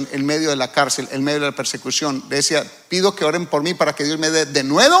opresión, en medio de la cárcel, en medio de la persecución. Decía, pido que oren por mí para que Dios me dé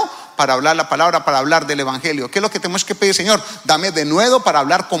denuedo para hablar la palabra, para hablar del evangelio. ¿Qué es lo que tenemos que pedir, Señor? Dame denuedo para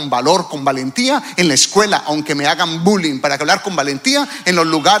hablar con valor, con valentía en la escuela, aunque me hagan bullying, para hablar con valentía en los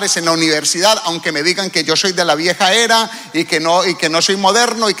lugares, en la universidad, aunque me digan que yo soy de la vieja era y que no soy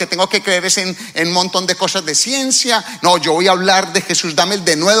moderno y que tengo que creer en un montón de cosas de ciencia. No, yo voy a hablar de Jesús. Dame el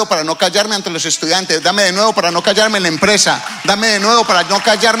denuedo para no callarme ante los estudiantes. Dame denuedo para no callarme en la empresa. Dame denuedo para no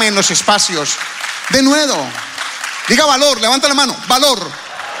callarme en los espacios. Denuedo. Diga valor, levanta la mano, valor.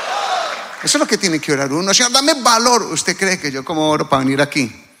 Eso es lo que tiene que orar uno. Señor, dame valor. ¿Usted cree que yo como oro para venir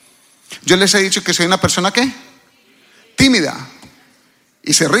aquí? Yo les he dicho que soy una persona ¿qué? Tímida.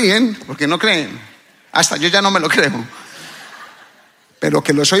 Y se ríen porque no creen. Hasta yo ya no me lo creo. Pero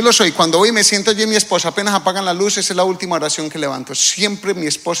que lo soy. Cuando voy y me siento allí, mi esposa apenas apagan las luces, es la última oración que levanto. Siempre mi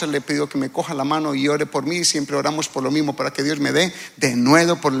esposa le pido que me coja la mano y ore por mí. Siempre oramos por lo mismo, para que Dios me dé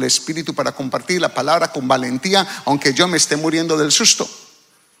denuedo por el Espíritu para compartir la palabra con valentía, aunque yo me esté muriendo del susto.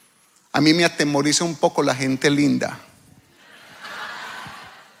 A mí me atemoriza un poco la gente linda.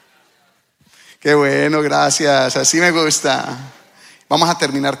 Qué bueno, gracias, así me gusta. Vamos a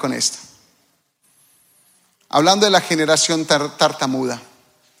terminar con esto. hablando de la generación tartamuda.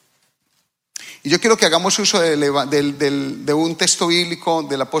 Y yo quiero que hagamos uso de un texto bíblico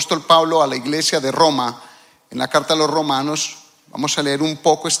del apóstol Pablo a la iglesia de Roma, en la carta a los Romanos. Vamos a leer un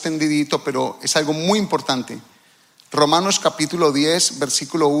poco extendidito, pero es algo muy importante. Romanos capítulo 10,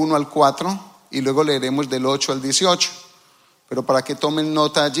 versículo 1 al 4, y luego leeremos del 8 al 18. Pero para que tomen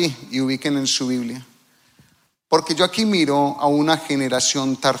nota allí y ubiquen en su Biblia. Porque yo aquí miro a una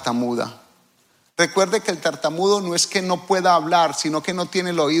generación tartamuda. Recuerde que el tartamudo no es que no pueda hablar, sino que no tiene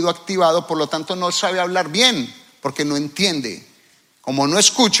el oído activado, por lo tanto no sabe hablar bien, porque no entiende. Como no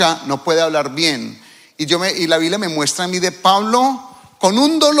escucha, no puede hablar bien. Y la Biblia me muestra a mí de Pablo con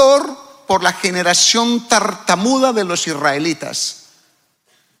un dolor por la generación tartamuda de los israelitas.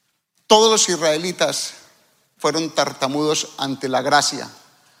 Todos los israelitas fueron tartamudos ante la gracia,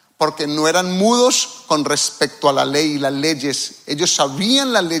 porque no eran mudos con respecto a la ley y las leyes. Ellos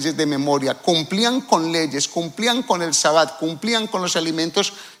sabían las leyes de memoria, cumplían con leyes, cumplían con el Sabbat, cumplían con los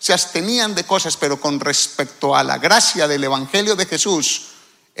alimentos, se abstenían de cosas, pero con respecto a la gracia del Evangelio de Jesús,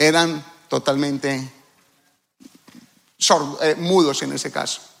 eran totalmente mudos en ese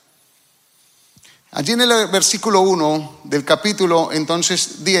caso. Allí en el versículo 1 del capítulo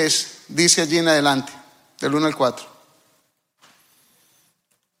entonces 10, dice allí en adelante, del 1 al 4.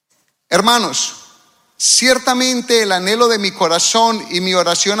 Hermanos, ciertamente el anhelo de mi corazón y mi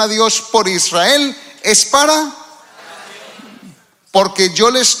oración a Dios por Israel es porque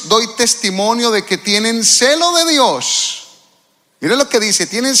yo les doy testimonio de que tienen celo de Dios. Miren lo que dice,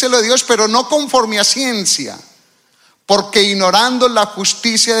 tienen celo de Dios, pero no conforme a ciencia, porque ignorando la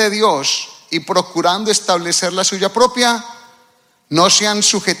justicia de Dios y procurando establecer la suya propia, no se han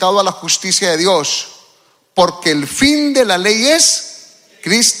sujetado a la justicia de Dios, porque el fin de la ley es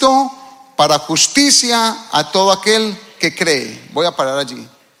Cristo para justicia a todo aquel que cree. Voy a parar allí.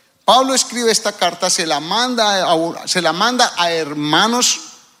 Pablo escribe esta carta, se la manda a hermanos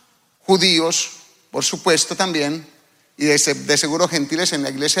judíos, por supuesto también, y de seguro gentiles en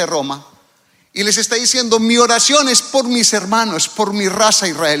la iglesia de Roma, y les está diciendo: mi oración es por mis hermanos, por mi raza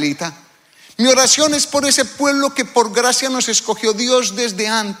israelita. Mi oración es por ese pueblo que por gracia nos escogió Dios desde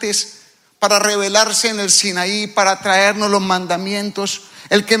antes para revelarse en el Sinaí, para traernos los mandamientos,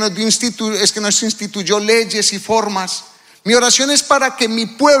 el que nos instituyó leyes y formas. Mi oración es para que mi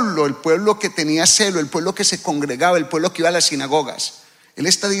pueblo, el pueblo que tenía celo, el pueblo que se congregaba, el pueblo que iba a las sinagogas. Él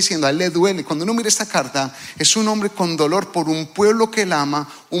está diciendo, a él le duele. Cuando uno mira esta carta, es un hombre con dolor por un pueblo que él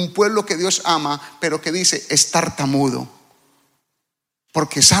ama, un pueblo que Dios ama, pero que dice, es tartamudo.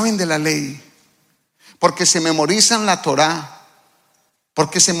 Porque saben de la ley, porque se memorizan la Torá,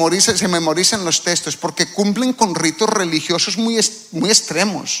 porque se memorizan los textos, porque cumplen con ritos religiosos muy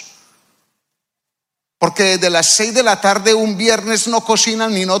extremos. Porque desde las 6 de la tarde un viernes no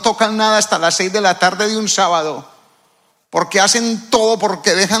cocinan ni no tocan nada hasta las 6 de la tarde de un sábado. Porque hacen todo,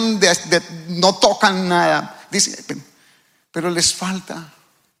 porque no tocan nada. Dice, pero les falta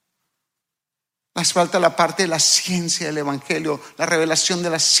la parte de la ciencia del Evangelio, la revelación de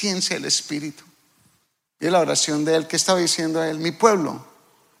la ciencia del Espíritu. Y la oración de él, ¿qué estaba diciendo a él? Mi pueblo,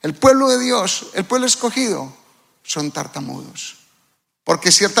 el pueblo de Dios, el pueblo escogido, son tartamudos.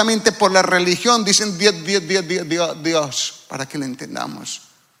 Porque ciertamente por la religión dicen Dios, para que lo entendamos.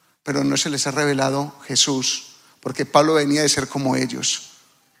 Pero no se les ha revelado Jesús, porque Pablo venía de ser como ellos.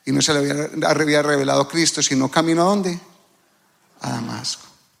 Y no se le había revelado Cristo, sino camino ¿a dónde? A Damasco.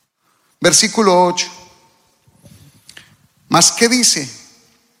 Versículo 8. ¿Mas qué dice?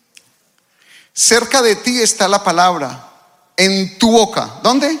 Cerca de ti está la palabra, en tu boca.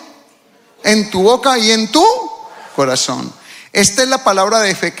 ¿Dónde? En tu boca y en tu corazón. Esta es la palabra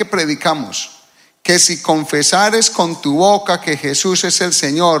de fe que predicamos, que si confesares con tu boca que Jesús es el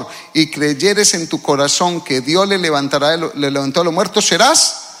Señor y creyeres en tu corazón que Dios le levantó a los muertos,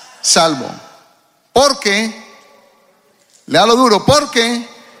 serás salvo. Porque, léalo duro, porque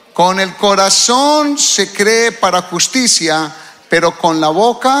con el corazón se cree para justicia, pero con la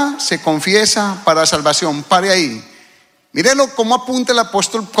boca se confiesa para salvación. Pare ahí. Mírelo cómo apunta el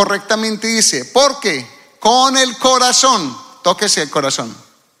apóstol correctamente y dice, porque con el corazón, tóquese el corazón.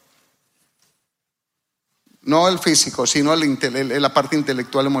 No el físico, sino la parte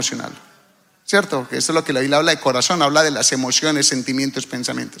intelectual, emocional. ¿Cierto? Que esto es lo que la Biblia habla de corazón, habla de las emociones, sentimientos,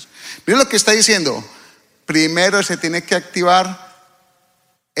 pensamientos. Miren lo que está diciendo. Primero se tiene que activar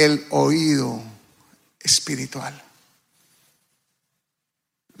el oído espiritual.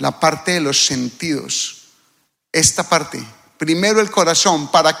 La parte de los sentidos. Esta parte. Primero el corazón,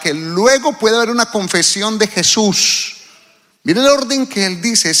 para que luego pueda haber una confesión de Jesús. Miren el orden que él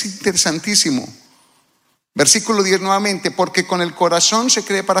dice, es interesantísimo. Versículo 10 nuevamente, porque con el corazón se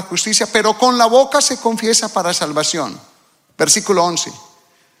cree para justicia, pero con la boca se confiesa para salvación. Versículo 11,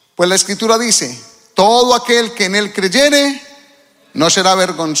 pues la Escritura dice, todo aquel que en él creyere no será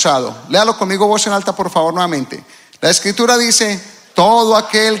avergonzado. Léalo conmigo, voz en alta, por favor, nuevamente. La Escritura dice, todo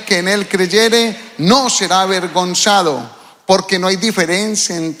aquel que en él creyere no será avergonzado, porque no hay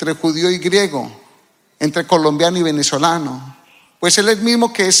diferencia entre judío y griego, entre colombiano y venezolano, pues él es el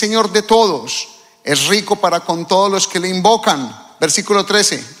mismo que es Señor de todos, es rico para con todos los que le invocan. Versículo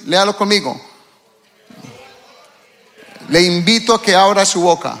 13, léalo conmigo. Le invito a que abra su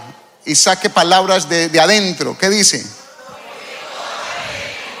boca y saque palabras de adentro. ¿Qué dice?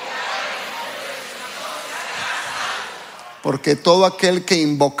 Porque todo aquel que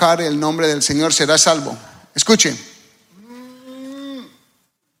invocare el nombre del Señor será salvo. Escuche.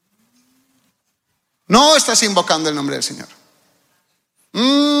 No estás invocando el nombre del Señor.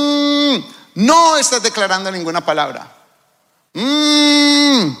 No estás declarando ninguna palabra.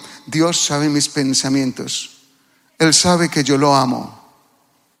 Dios sabe mis pensamientos. Él sabe que yo lo amo.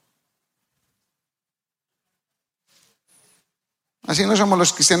 Así no somos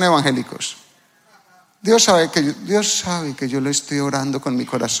los cristianos evangélicos. Dios sabe que yo lo estoy orando con mi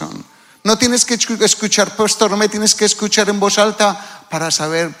corazón. No tienes que escuchar, pastor, no me tienes que escuchar en voz alta para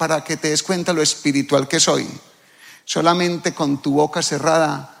saber, para que te des cuenta lo espiritual que soy. Solamente con tu boca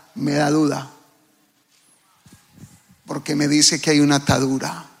cerrada me da duda, porque me dice que hay una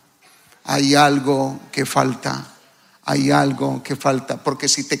atadura, hay algo que falta, porque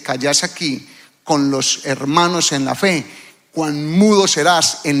si te callas aquí con los hermanos en la fe, cuán mudo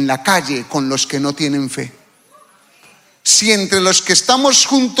serás en la calle con los que no tienen fe. Si entre los que estamos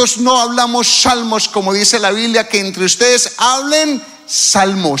juntos no hablamos salmos, como dice la Biblia, que entre ustedes hablen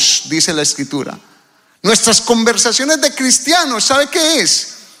salmos, dice la Escritura. Nuestras conversaciones de cristianos, ¿sabe qué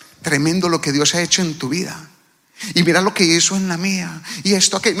es? Tremendo lo que Dios ha hecho en tu vida. Y mira lo que hizo en la mía. Y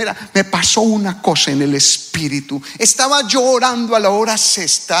esto aquí, mira, me pasó una cosa en el espíritu. Estaba yo orando a la hora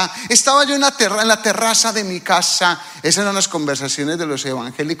sexta. Estaba yo en la terraza de mi casa. Esas eran las conversaciones de los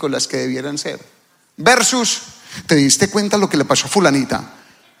evangélicos, las que debieran ser. Versus, ¿te diste cuenta lo que le pasó a fulanita?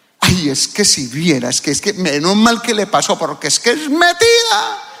 Ay, es que si vieras, es que menos mal que le pasó, porque es que es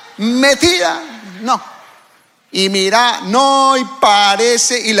metida. No. Y mira, no, y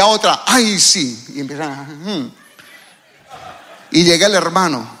parece, y la otra, ay, sí. Y empiezan, Y llega el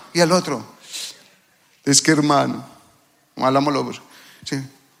hermano y el otro. Es que hermano, no hablamos lobos. Sí.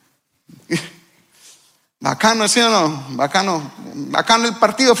 Bacano, ¿sí o no? Bacano el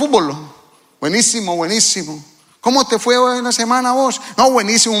partido de fútbol. Buenísimo. ¿Cómo te fue hoy en la semana vos? No,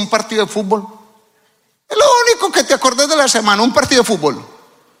 buenísimo, un partido de fútbol. Es lo único que te acordás de la semana, un partido de fútbol.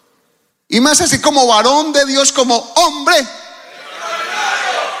 Y más así como varón de Dios, como hombre.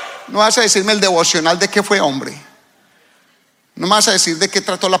 No vas a decirme el devocional de qué fue hombre. No me vas a decir de qué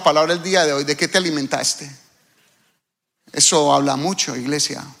trató la palabra el día de hoy, de qué te alimentaste. Eso habla mucho,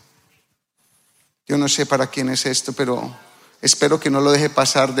 iglesia. Yo no sé para quién es esto, pero espero que no lo deje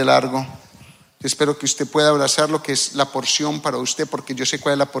pasar de largo. Yo espero que usted pueda abrazar lo que es la porción para usted, porque yo sé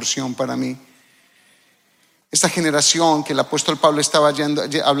cuál es la porción para mí. Esta generación que el apóstol Pablo estaba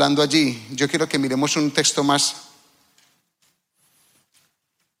hablando allí, yo quiero que miremos un texto más.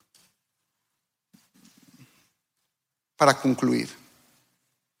 Para concluir,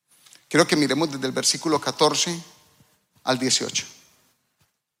 quiero que miremos desde el versículo 14 al 18.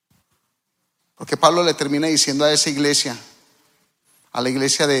 Porque Pablo le termina diciendo a esa iglesia, a la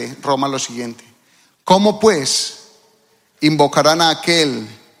iglesia de Roma, lo siguiente: ¿cómo pues invocarán a aquel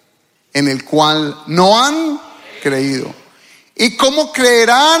en el cual no han creído? ¿Y cómo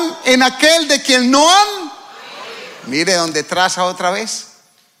creerán en aquel de quien no han? Mire donde traza otra vez.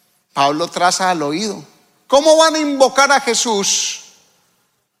 Pablo traza al oído. ¿Cómo van a invocar a Jesús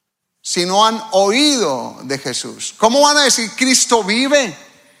si no han oído de Jesús? ¿Cómo van a decir Cristo vive?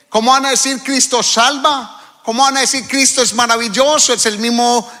 ¿Cómo van a decir Cristo salva? ¿Cómo van a decir Cristo es maravilloso, es el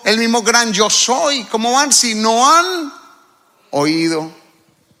mismo gran yo soy? ¿Cómo van si no han oído?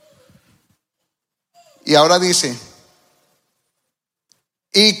 Y ahora dice,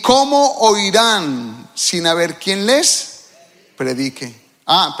 ¿y cómo oirán sin haber quien les predique?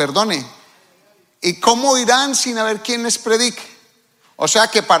 Perdone. ¿Y cómo oirán sin haber quien les predique? O sea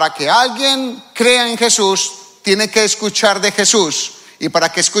que para que alguien crea en Jesús, tiene que escuchar de Jesús. Y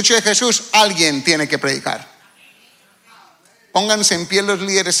para que escuche de Jesús, alguien tiene que predicar. Pónganse en pie los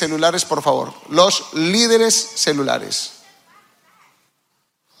líderes celulares, por favor. Los líderes celulares.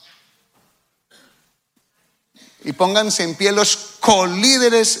 Y pónganse en pie los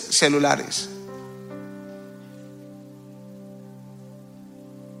colíderes celulares.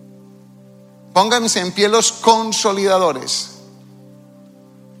 Pónganse en pie los consolidadores.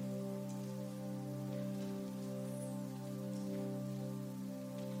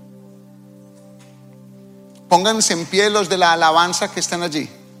 Pónganse en pie los de la alabanza que están allí.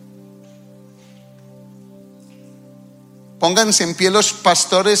 Pónganse en pie los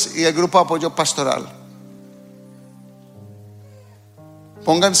pastores y el grupo de apoyo pastoral.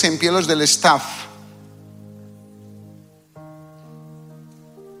 Pónganse en pie los del staff.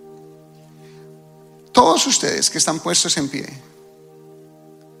 Todos ustedes que están puestos en pie.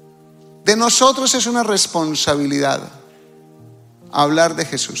 De nosotros es una responsabilidad hablar de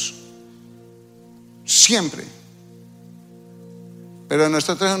Jesús. Siempre. Pero de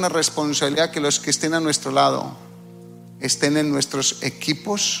nosotros es una responsabilidad que los que estén a nuestro lado estén en nuestros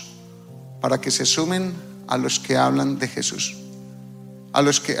equipos para que se sumen a los que hablan de Jesús.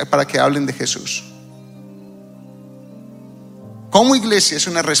 Para que hablen de Jesús. Como iglesia es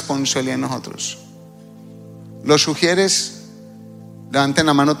una responsabilidad de nosotros. Los sugieres, levanten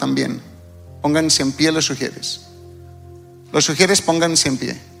la mano también. Pónganse en pie los sugieres. Los sugieres, pónganse en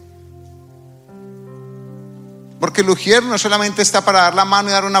pie. Porque el ujier no solamente está para dar la mano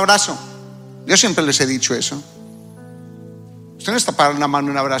y dar un abrazo. Yo siempre les he dicho eso. Usted no está para dar una mano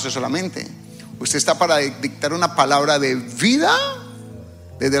y un abrazo solamente. Usted está para dictar una palabra de vida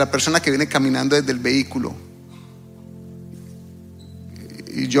desde la persona que viene caminando desde el vehículo.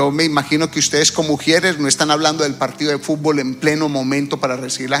 Y yo me imagino que ustedes como mujeres no están hablando del partido de fútbol en pleno momento para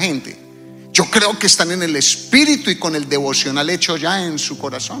recibir a la gente. Yo creo que están en el espíritu y con el devocional hecho ya en su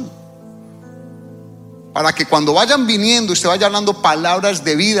corazón. Para que cuando vayan viniendo usted vaya hablando palabras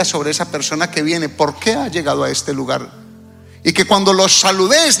de vida sobre esa persona que viene. ¿Por qué ha llegado a este lugar? Y que cuando los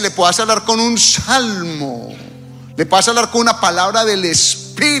saludes le puedas hablar con un salmo, le puedas hablar con una palabra del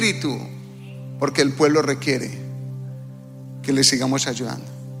espíritu, porque el pueblo requiere que le sigamos ayudando.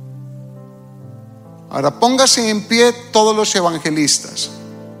 Ahora póngase en pie todos los evangelistas.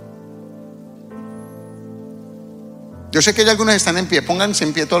 Yo sé que ya algunos están en pie. Pónganse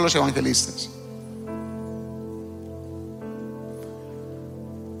en pie todos los evangelistas.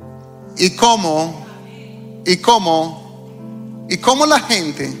 ¿Y cómo la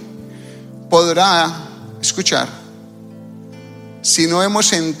gente podrá escuchar si no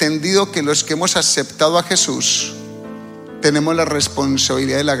hemos entendido que los que hemos aceptado a Jesús tenemos la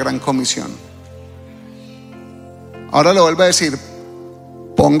responsabilidad de la gran comisión? Ahora lo vuelvo a decir.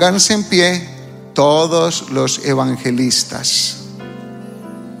 Pónganse en pie todos los evangelistas.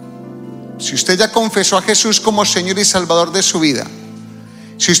 Si usted ya confesó a Jesús como Señor y Salvador de su vida,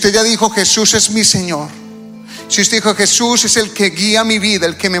 si usted ya dijo Jesús es mi Señor, si usted dijo Jesús es el que guía mi vida,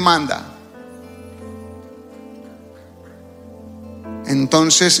 el que me manda,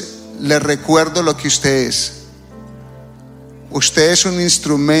 entonces le recuerdo lo que usted es. Usted es un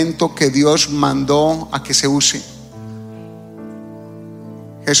instrumento que Dios mandó a que se use.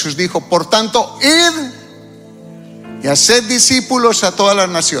 Jesús dijo, por tanto, id y haced discípulos a todas las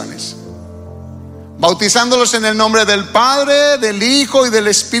naciones, bautizándolos en el nombre del Padre, del Hijo y del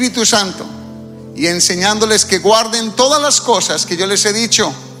Espíritu Santo, y enseñándoles que guarden todas las cosas que yo les he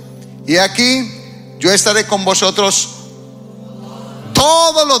dicho. Y aquí yo estaré con vosotros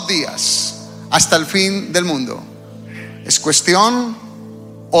todos los días hasta el fin del mundo. Es cuestión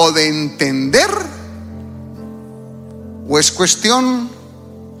o de entender, o es cuestión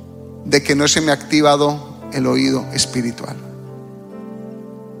de que no se me ha activado el oído espiritual.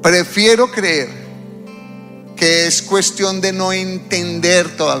 Prefiero creer que es cuestión de no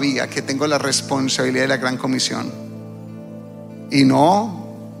entender todavía que tengo la responsabilidad de la gran comisión, y no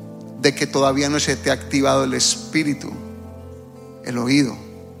de que todavía no se te ha activado el espíritu, el oído.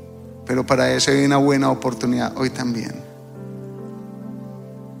 Pero para eso hay una buena oportunidad hoy también.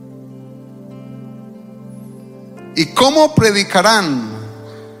 ¿Y cómo predicarán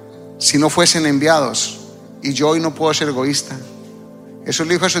si no fuesen enviados? Y yo hoy no puedo ser egoísta. Jesús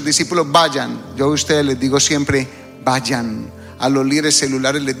le dijo a sus discípulos, vayan. Yo a ustedes les digo siempre, vayan. A los líderes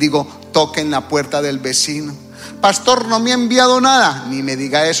celulares les digo, toquen la puerta del vecino. Pastor, no me ha enviado nada. Ni me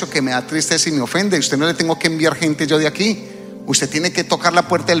diga eso, que me da tristeza y me ofende. Usted no le tengo que enviar gente yo de aquí. Usted tiene que tocar la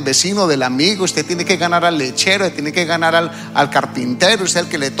puerta del vecino, del amigo. Usted tiene que ganar al lechero, tiene que ganar al carpintero. Usted es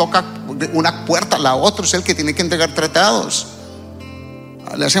el que le toca una puerta a la otra. Usted es el que tiene que entregar tratados.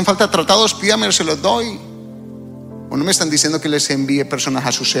 Le hacen falta tratados, pídame, se los doy. ¿O no me están diciendo que les envíe personas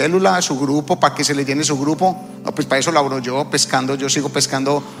a su célula, a su grupo, para que se le llene su grupo? No, pues para eso labro yo, pescando. Yo sigo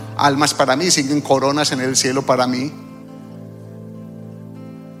pescando almas para mí, siguen coronas en el cielo para mí.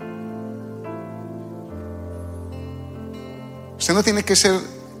 Usted no tiene que ser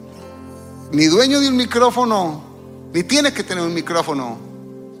ni dueño de un micrófono, ni tiene que tener un micrófono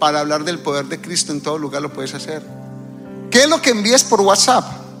para hablar del poder de Cristo en todo lugar lo puedes hacer. ¿Qué es lo que envías por WhatsApp?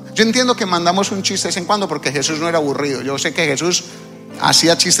 Yo entiendo que mandamos un chiste de vez en cuando porque Jesús no era aburrido. Yo sé que Jesús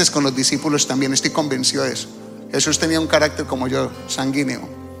hacía chistes con los discípulos también, estoy convencido de eso. Jesús tenía un carácter como yo, sanguíneo.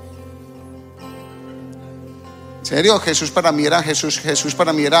 En serio, Jesús para mí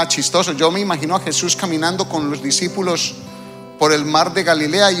era chistoso. Yo me imagino a Jesús caminando con los discípulos por el mar de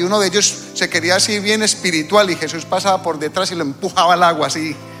Galilea y uno de ellos se quería así bien espiritual y Jesús pasaba por detrás y lo empujaba al agua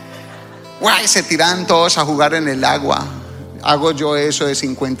así. ¡Guay! Se tiraban todos a jugar en el agua. Hago yo eso de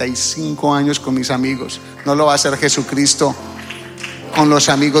 55 años con mis amigos. No lo va a hacer Jesucristo con los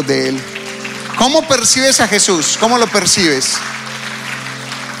amigos de Él. ¿Cómo percibes a Jesús? ¿Cómo lo percibes?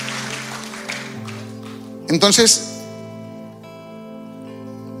 Entonces,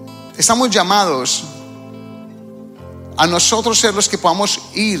 estamos llamados a nosotros ser los que podamos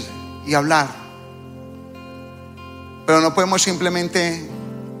ir y hablar. Pero no podemos simplemente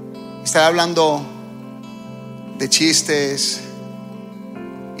estar hablando de chistes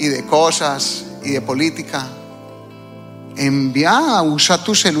y de cosas y de política. Usa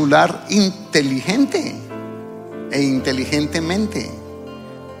tu celular inteligente e inteligentemente.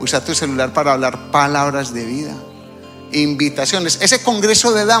 Usa tu celular para hablar palabras de vida, invitaciones. Ese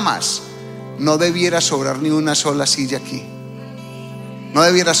congreso de damas no debiera sobrar ni una sola silla aquí. No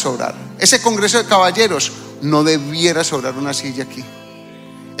debiera sobrar. Ese congreso de caballeros no debiera sobrar una silla aquí.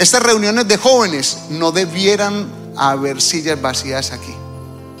 Estas reuniones de jóvenes no debieran haber sillas vacías aquí.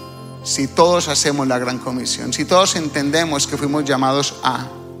 Si todos hacemos la gran comisión, si todos entendemos que fuimos llamados a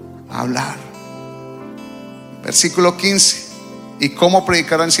hablar. Versículo 15. ¿Y cómo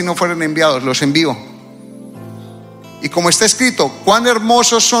predicarán si no fueren enviados? Los envío. Y como está escrito, cuán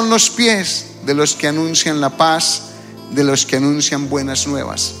hermosos son los pies de los que anuncian la paz, de los que anuncian buenas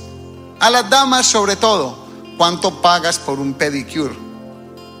nuevas. A las damas sobre todo, ¿cuánto pagas por un pedicure?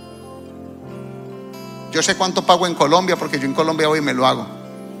 Yo sé cuánto pago en Colombia porque yo en Colombia voy y me lo hago.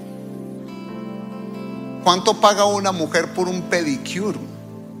 ¿Cuánto paga una mujer por un pedicure?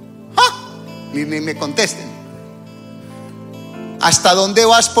 ¡Ah! Ni me contesten. ¿Hasta dónde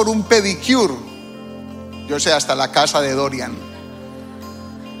vas por un pedicure? Yo sé, hasta la casa de Dorian.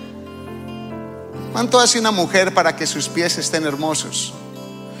 ¿Cuánto hace una mujer para que sus pies estén hermosos?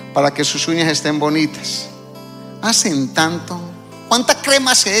 Para que sus uñas estén bonitas. Hacen tanto. ¿Cuánta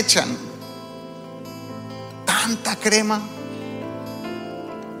crema se echan? Tanta crema.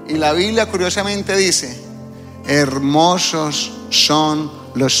 Y la Biblia curiosamente dice: hermosos son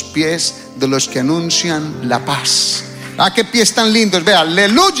los pies de los que anuncian la paz. Ah, qué pies tan lindos, vea,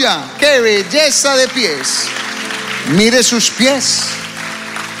 aleluya, qué belleza de pies. Mire sus pies.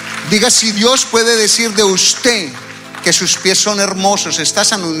 Diga, si Dios puede decir de usted que sus pies son hermosos,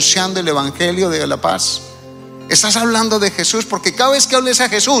 estás anunciando el evangelio de la paz. Estás hablando de Jesús, porque cada vez que hables a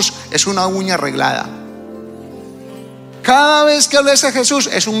Jesús es una uña arreglada. Cada vez que hables a Jesús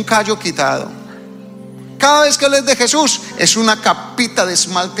es un callo quitado. Cada vez que hables de Jesús es una capita de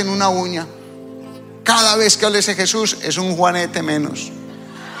esmalte en una uña. Cada vez que hables de Jesús es un juanete menos.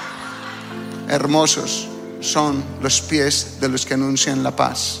 Hermosos son los pies de los que anuncian la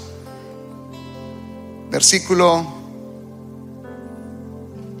paz. Versículo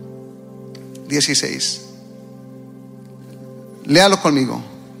 16. Léalo conmigo.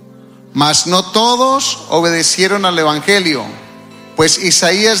 Mas no todos obedecieron al evangelio, pues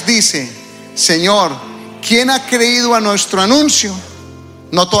Isaías dice: Señor, ¿quién ha creído a nuestro anuncio?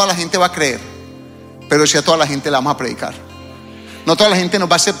 No toda la gente va a creer, pero sí a toda la gente la vamos a predicar. No toda la gente nos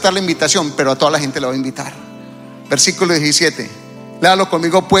va a aceptar la invitación, pero a toda la gente la va a invitar. Versículo 17. Léalo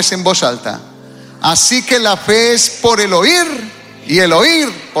conmigo pues en voz alta. Así que la fe es por el oír, y el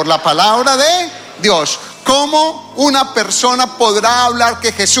oír por la palabra de Dios. ¿Cómo una persona podrá hablar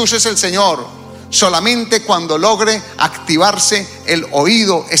que Jesús es el Señor? Solamente cuando logre activarse el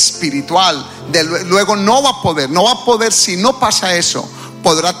oído espiritual. Luego no va a poder si no pasa eso.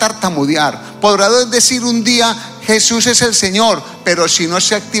 Podrá tartamudear, podrá decir un día Jesús es el Señor, pero si no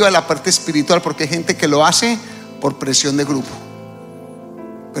se activa la parte espiritual, porque hay gente que lo hace por presión de grupo,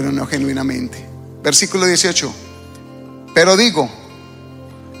 pero no genuinamente. Versículo 18. Pero digo,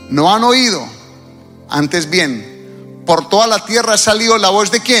 no han oído, antes bien, por toda la tierra ha salido la voz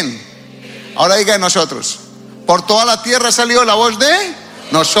de ¿quién? Ahora diga de nosotros. Por toda la tierra ha salido la voz de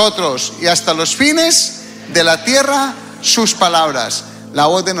nosotros, y hasta los fines de la tierra sus palabras. La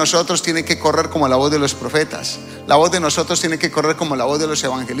voz de nosotros tiene que correr como la voz de los profetas. La voz de nosotros tiene que correr como la voz de los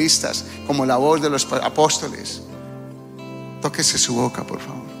evangelistas, como la voz de los apóstoles. Tóquese su boca, por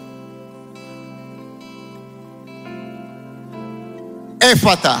favor.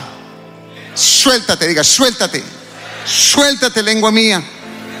 Éfata. Suéltate, diga, suéltate. Suéltate, lengua mía.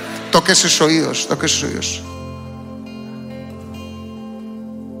 Toque sus oídos, toque sus oídos.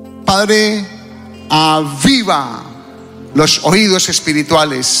 Padre, aviva los oídos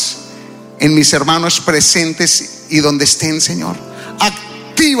espirituales en mis hermanos presentes y donde estén, Señor.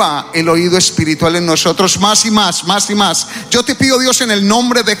 Activa el oído espiritual en nosotros más y más, más y más. Yo te pido, Dios, en el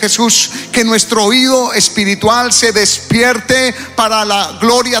nombre de Jesús, que nuestro oído espiritual se despierte para la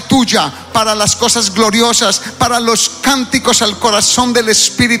gloria tuya, para las cosas gloriosas, para los cánticos al corazón del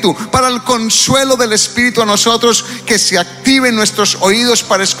Espíritu, para el consuelo del Espíritu a nosotros, que se activen nuestros oídos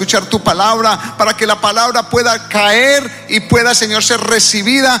para escuchar tu palabra, para que la palabra pueda caer y pueda, Señor, ser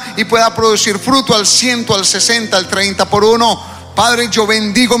recibida y pueda producir fruto al 100, al 60, al 30 por uno. Padre, yo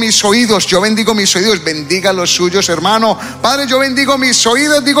bendigo mis oídos, bendiga los suyos, hermano. Padre, yo bendigo mis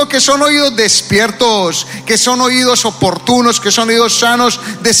oídos, digo que son oídos despiertos, que son oídos oportunos, que son oídos sanos,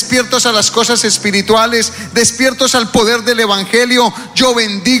 despiertos a las cosas espirituales, despiertos al poder del Evangelio. Yo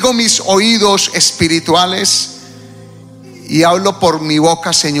bendigo mis oídos espirituales y hablo por mi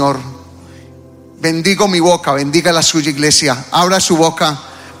boca, Señor. Bendigo mi boca, bendiga la suya, iglesia. Abra su boca,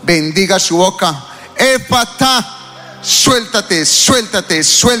 bendiga su boca. Éfata. Suéltate, suéltate,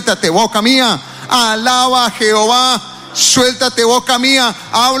 suéltate, boca mía. Alaba a Jehová. Suéltate, boca mía.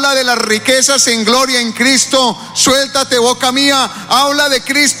 Habla de las riquezas en gloria en Cristo. Suéltate, boca mía. Habla de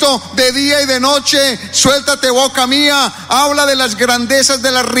Cristo de día y de noche. Suéltate, boca mía. Habla de las grandezas,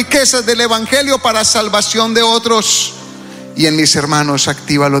 de las riquezas del Evangelio para salvación de otros. Y en mis hermanos,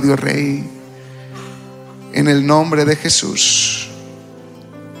 actívalo, Dios Rey, en el nombre de Jesús.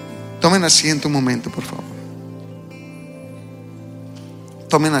 Tomen asiento un momento, por favor.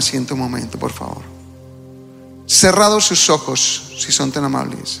 Tomen asiento un momento, por favor. Cerrados sus ojos, si son tan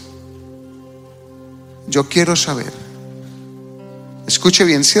amables. Yo quiero saber. Escuche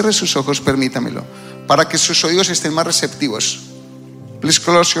bien, cierre sus ojos, permítamelo, para que sus oídos estén más receptivos. Please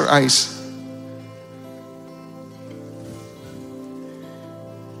close your eyes.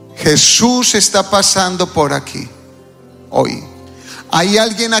 Jesús está pasando por aquí hoy. ¿Hay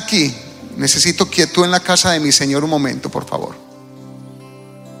alguien aquí? Necesito quietud en la casa de mi Señor un momento, por favor.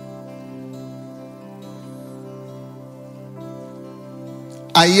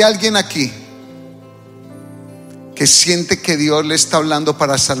 ¿Hay alguien aquí que siente que Dios le está hablando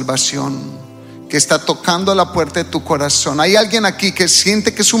para salvación, que está tocando la puerta de tu corazón? ¿Hay alguien aquí que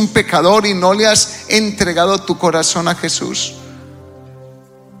siente que es un pecador y no le has entregado tu corazón a Jesús?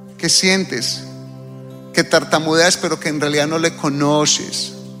 ¿Qué sientes? Que tartamudeas pero que en realidad no le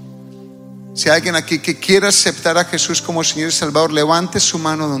conoces. Si hay alguien aquí que quiere aceptar a Jesús como Señor y Salvador, levante su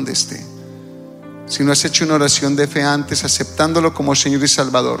mano donde esté. Si no has hecho una oración de fe antes, aceptándolo como Señor y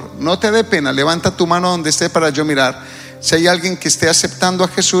Salvador, no te dé pena, levanta tu mano donde esté para yo mirar. Si hay alguien que esté aceptando a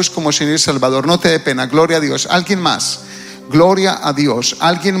Jesús como Señor y Salvador, no te dé pena, gloria a Dios. Alguien más, gloria a Dios.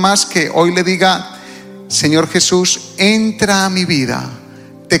 Alguien más que hoy le diga: Señor Jesús, entra a mi vida,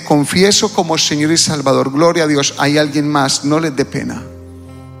 te confieso como Señor y Salvador. Gloria a Dios. Hay alguien más, no les dé pena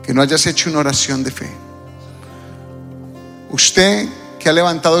que no hayas hecho una oración de fe. Usted que ha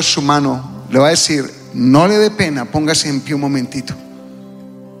levantado su mano, le va a decir: no le dé pena, póngase en pie un momentito.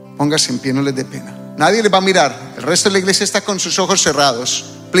 Póngase en pie, no le dé pena. Nadie le va a mirar. El resto de la iglesia está con sus ojos cerrados.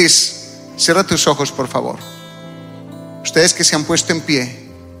 Please, cierra tus ojos, por favor. Ustedes que se han puesto en pie,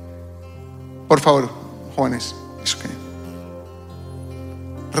 por favor, jóvenes,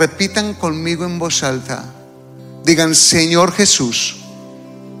 repitan conmigo en voz alta. Digan: Señor Jesús,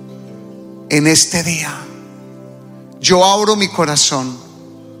 en este día yo abro mi corazón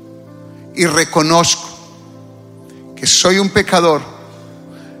y reconozco que soy un pecador,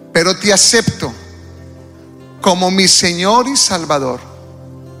 pero te acepto como mi Señor y Salvador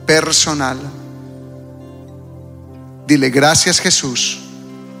personal. Dile: gracias, Jesús,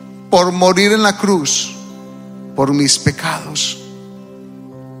 por morir en la cruz por mis pecados.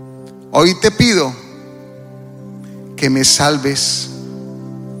 Hoy te pido que me salves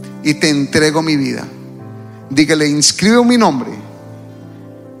y te entrego mi vida. Dígale: inscribo mi nombre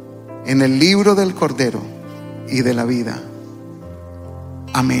en el libro del Cordero y de la vida.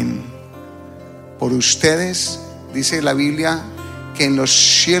 Amén. Por ustedes, dice la Biblia, que en los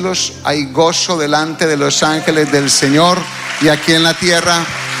cielos hay gozo delante de los ángeles del Señor, y aquí en la tierra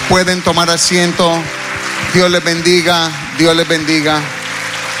pueden tomar asiento. Dios les bendiga, Dios les bendiga.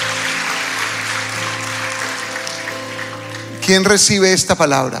 ¿Quién recibe esta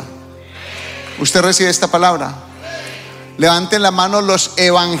palabra? ¿Usted recibe esta palabra? Levanten la mano los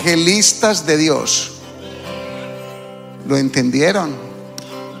evangelistas de Dios. ¿Lo entendieron?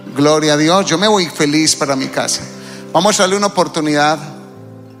 Gloria a Dios. Yo me voy feliz para mi casa. Vamos a darle una oportunidad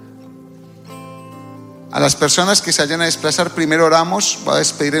A las personas que se vayan a desplazar, primero oramos. Voy a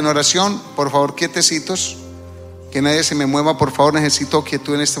despedir en oración. Por favor, quietecitos. Que nadie se me mueva, por favor, necesito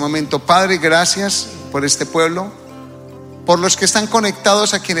quietud en este momento. Padre, gracias por este pueblo, por los que están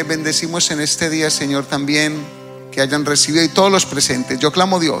conectados, a quienes bendecimos en este día, Señor, también, que hayan recibido, y todos los presentes. Yo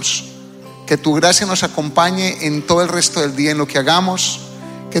clamo, Dios, que tu gracia nos acompañe en todo el resto del día, en lo que hagamos,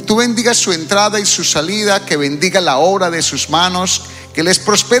 que tú bendigas su entrada y su salida, que bendiga la obra de sus manos, que les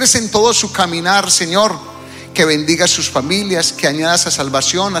prosperes en todo su caminar, Señor, que bendiga sus familias, que añadas a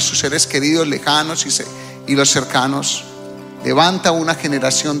salvación a sus seres queridos, lejanos y los cercanos. Levanta una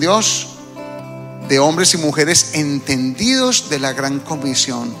generación, Dios, de hombres y mujeres entendidos de la gran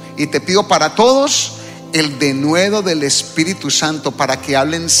comisión. Y te pido para todos el denuedo del Espíritu Santo, para que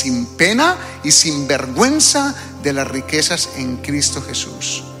hablen sin pena y sin vergüenza de las riquezas en Cristo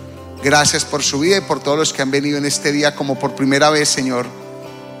Jesús. Gracias por su vida y por todos los que han venido en este día como por primera vez, Señor.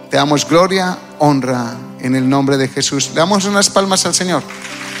 Te damos gloria, honra, en el nombre de Jesús. Le damos unas palmas al Señor.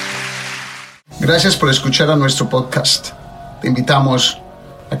 Gracias por escuchar a nuestro podcast. Te invitamos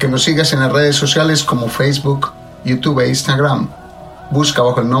a que nos sigas en las redes sociales como Facebook, YouTube e Instagram. Busca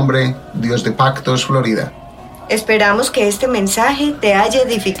bajo el nombre Dios de Pactos Florida. Esperamos que este mensaje te haya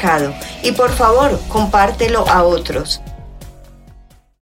edificado y por favor, compártelo a otros.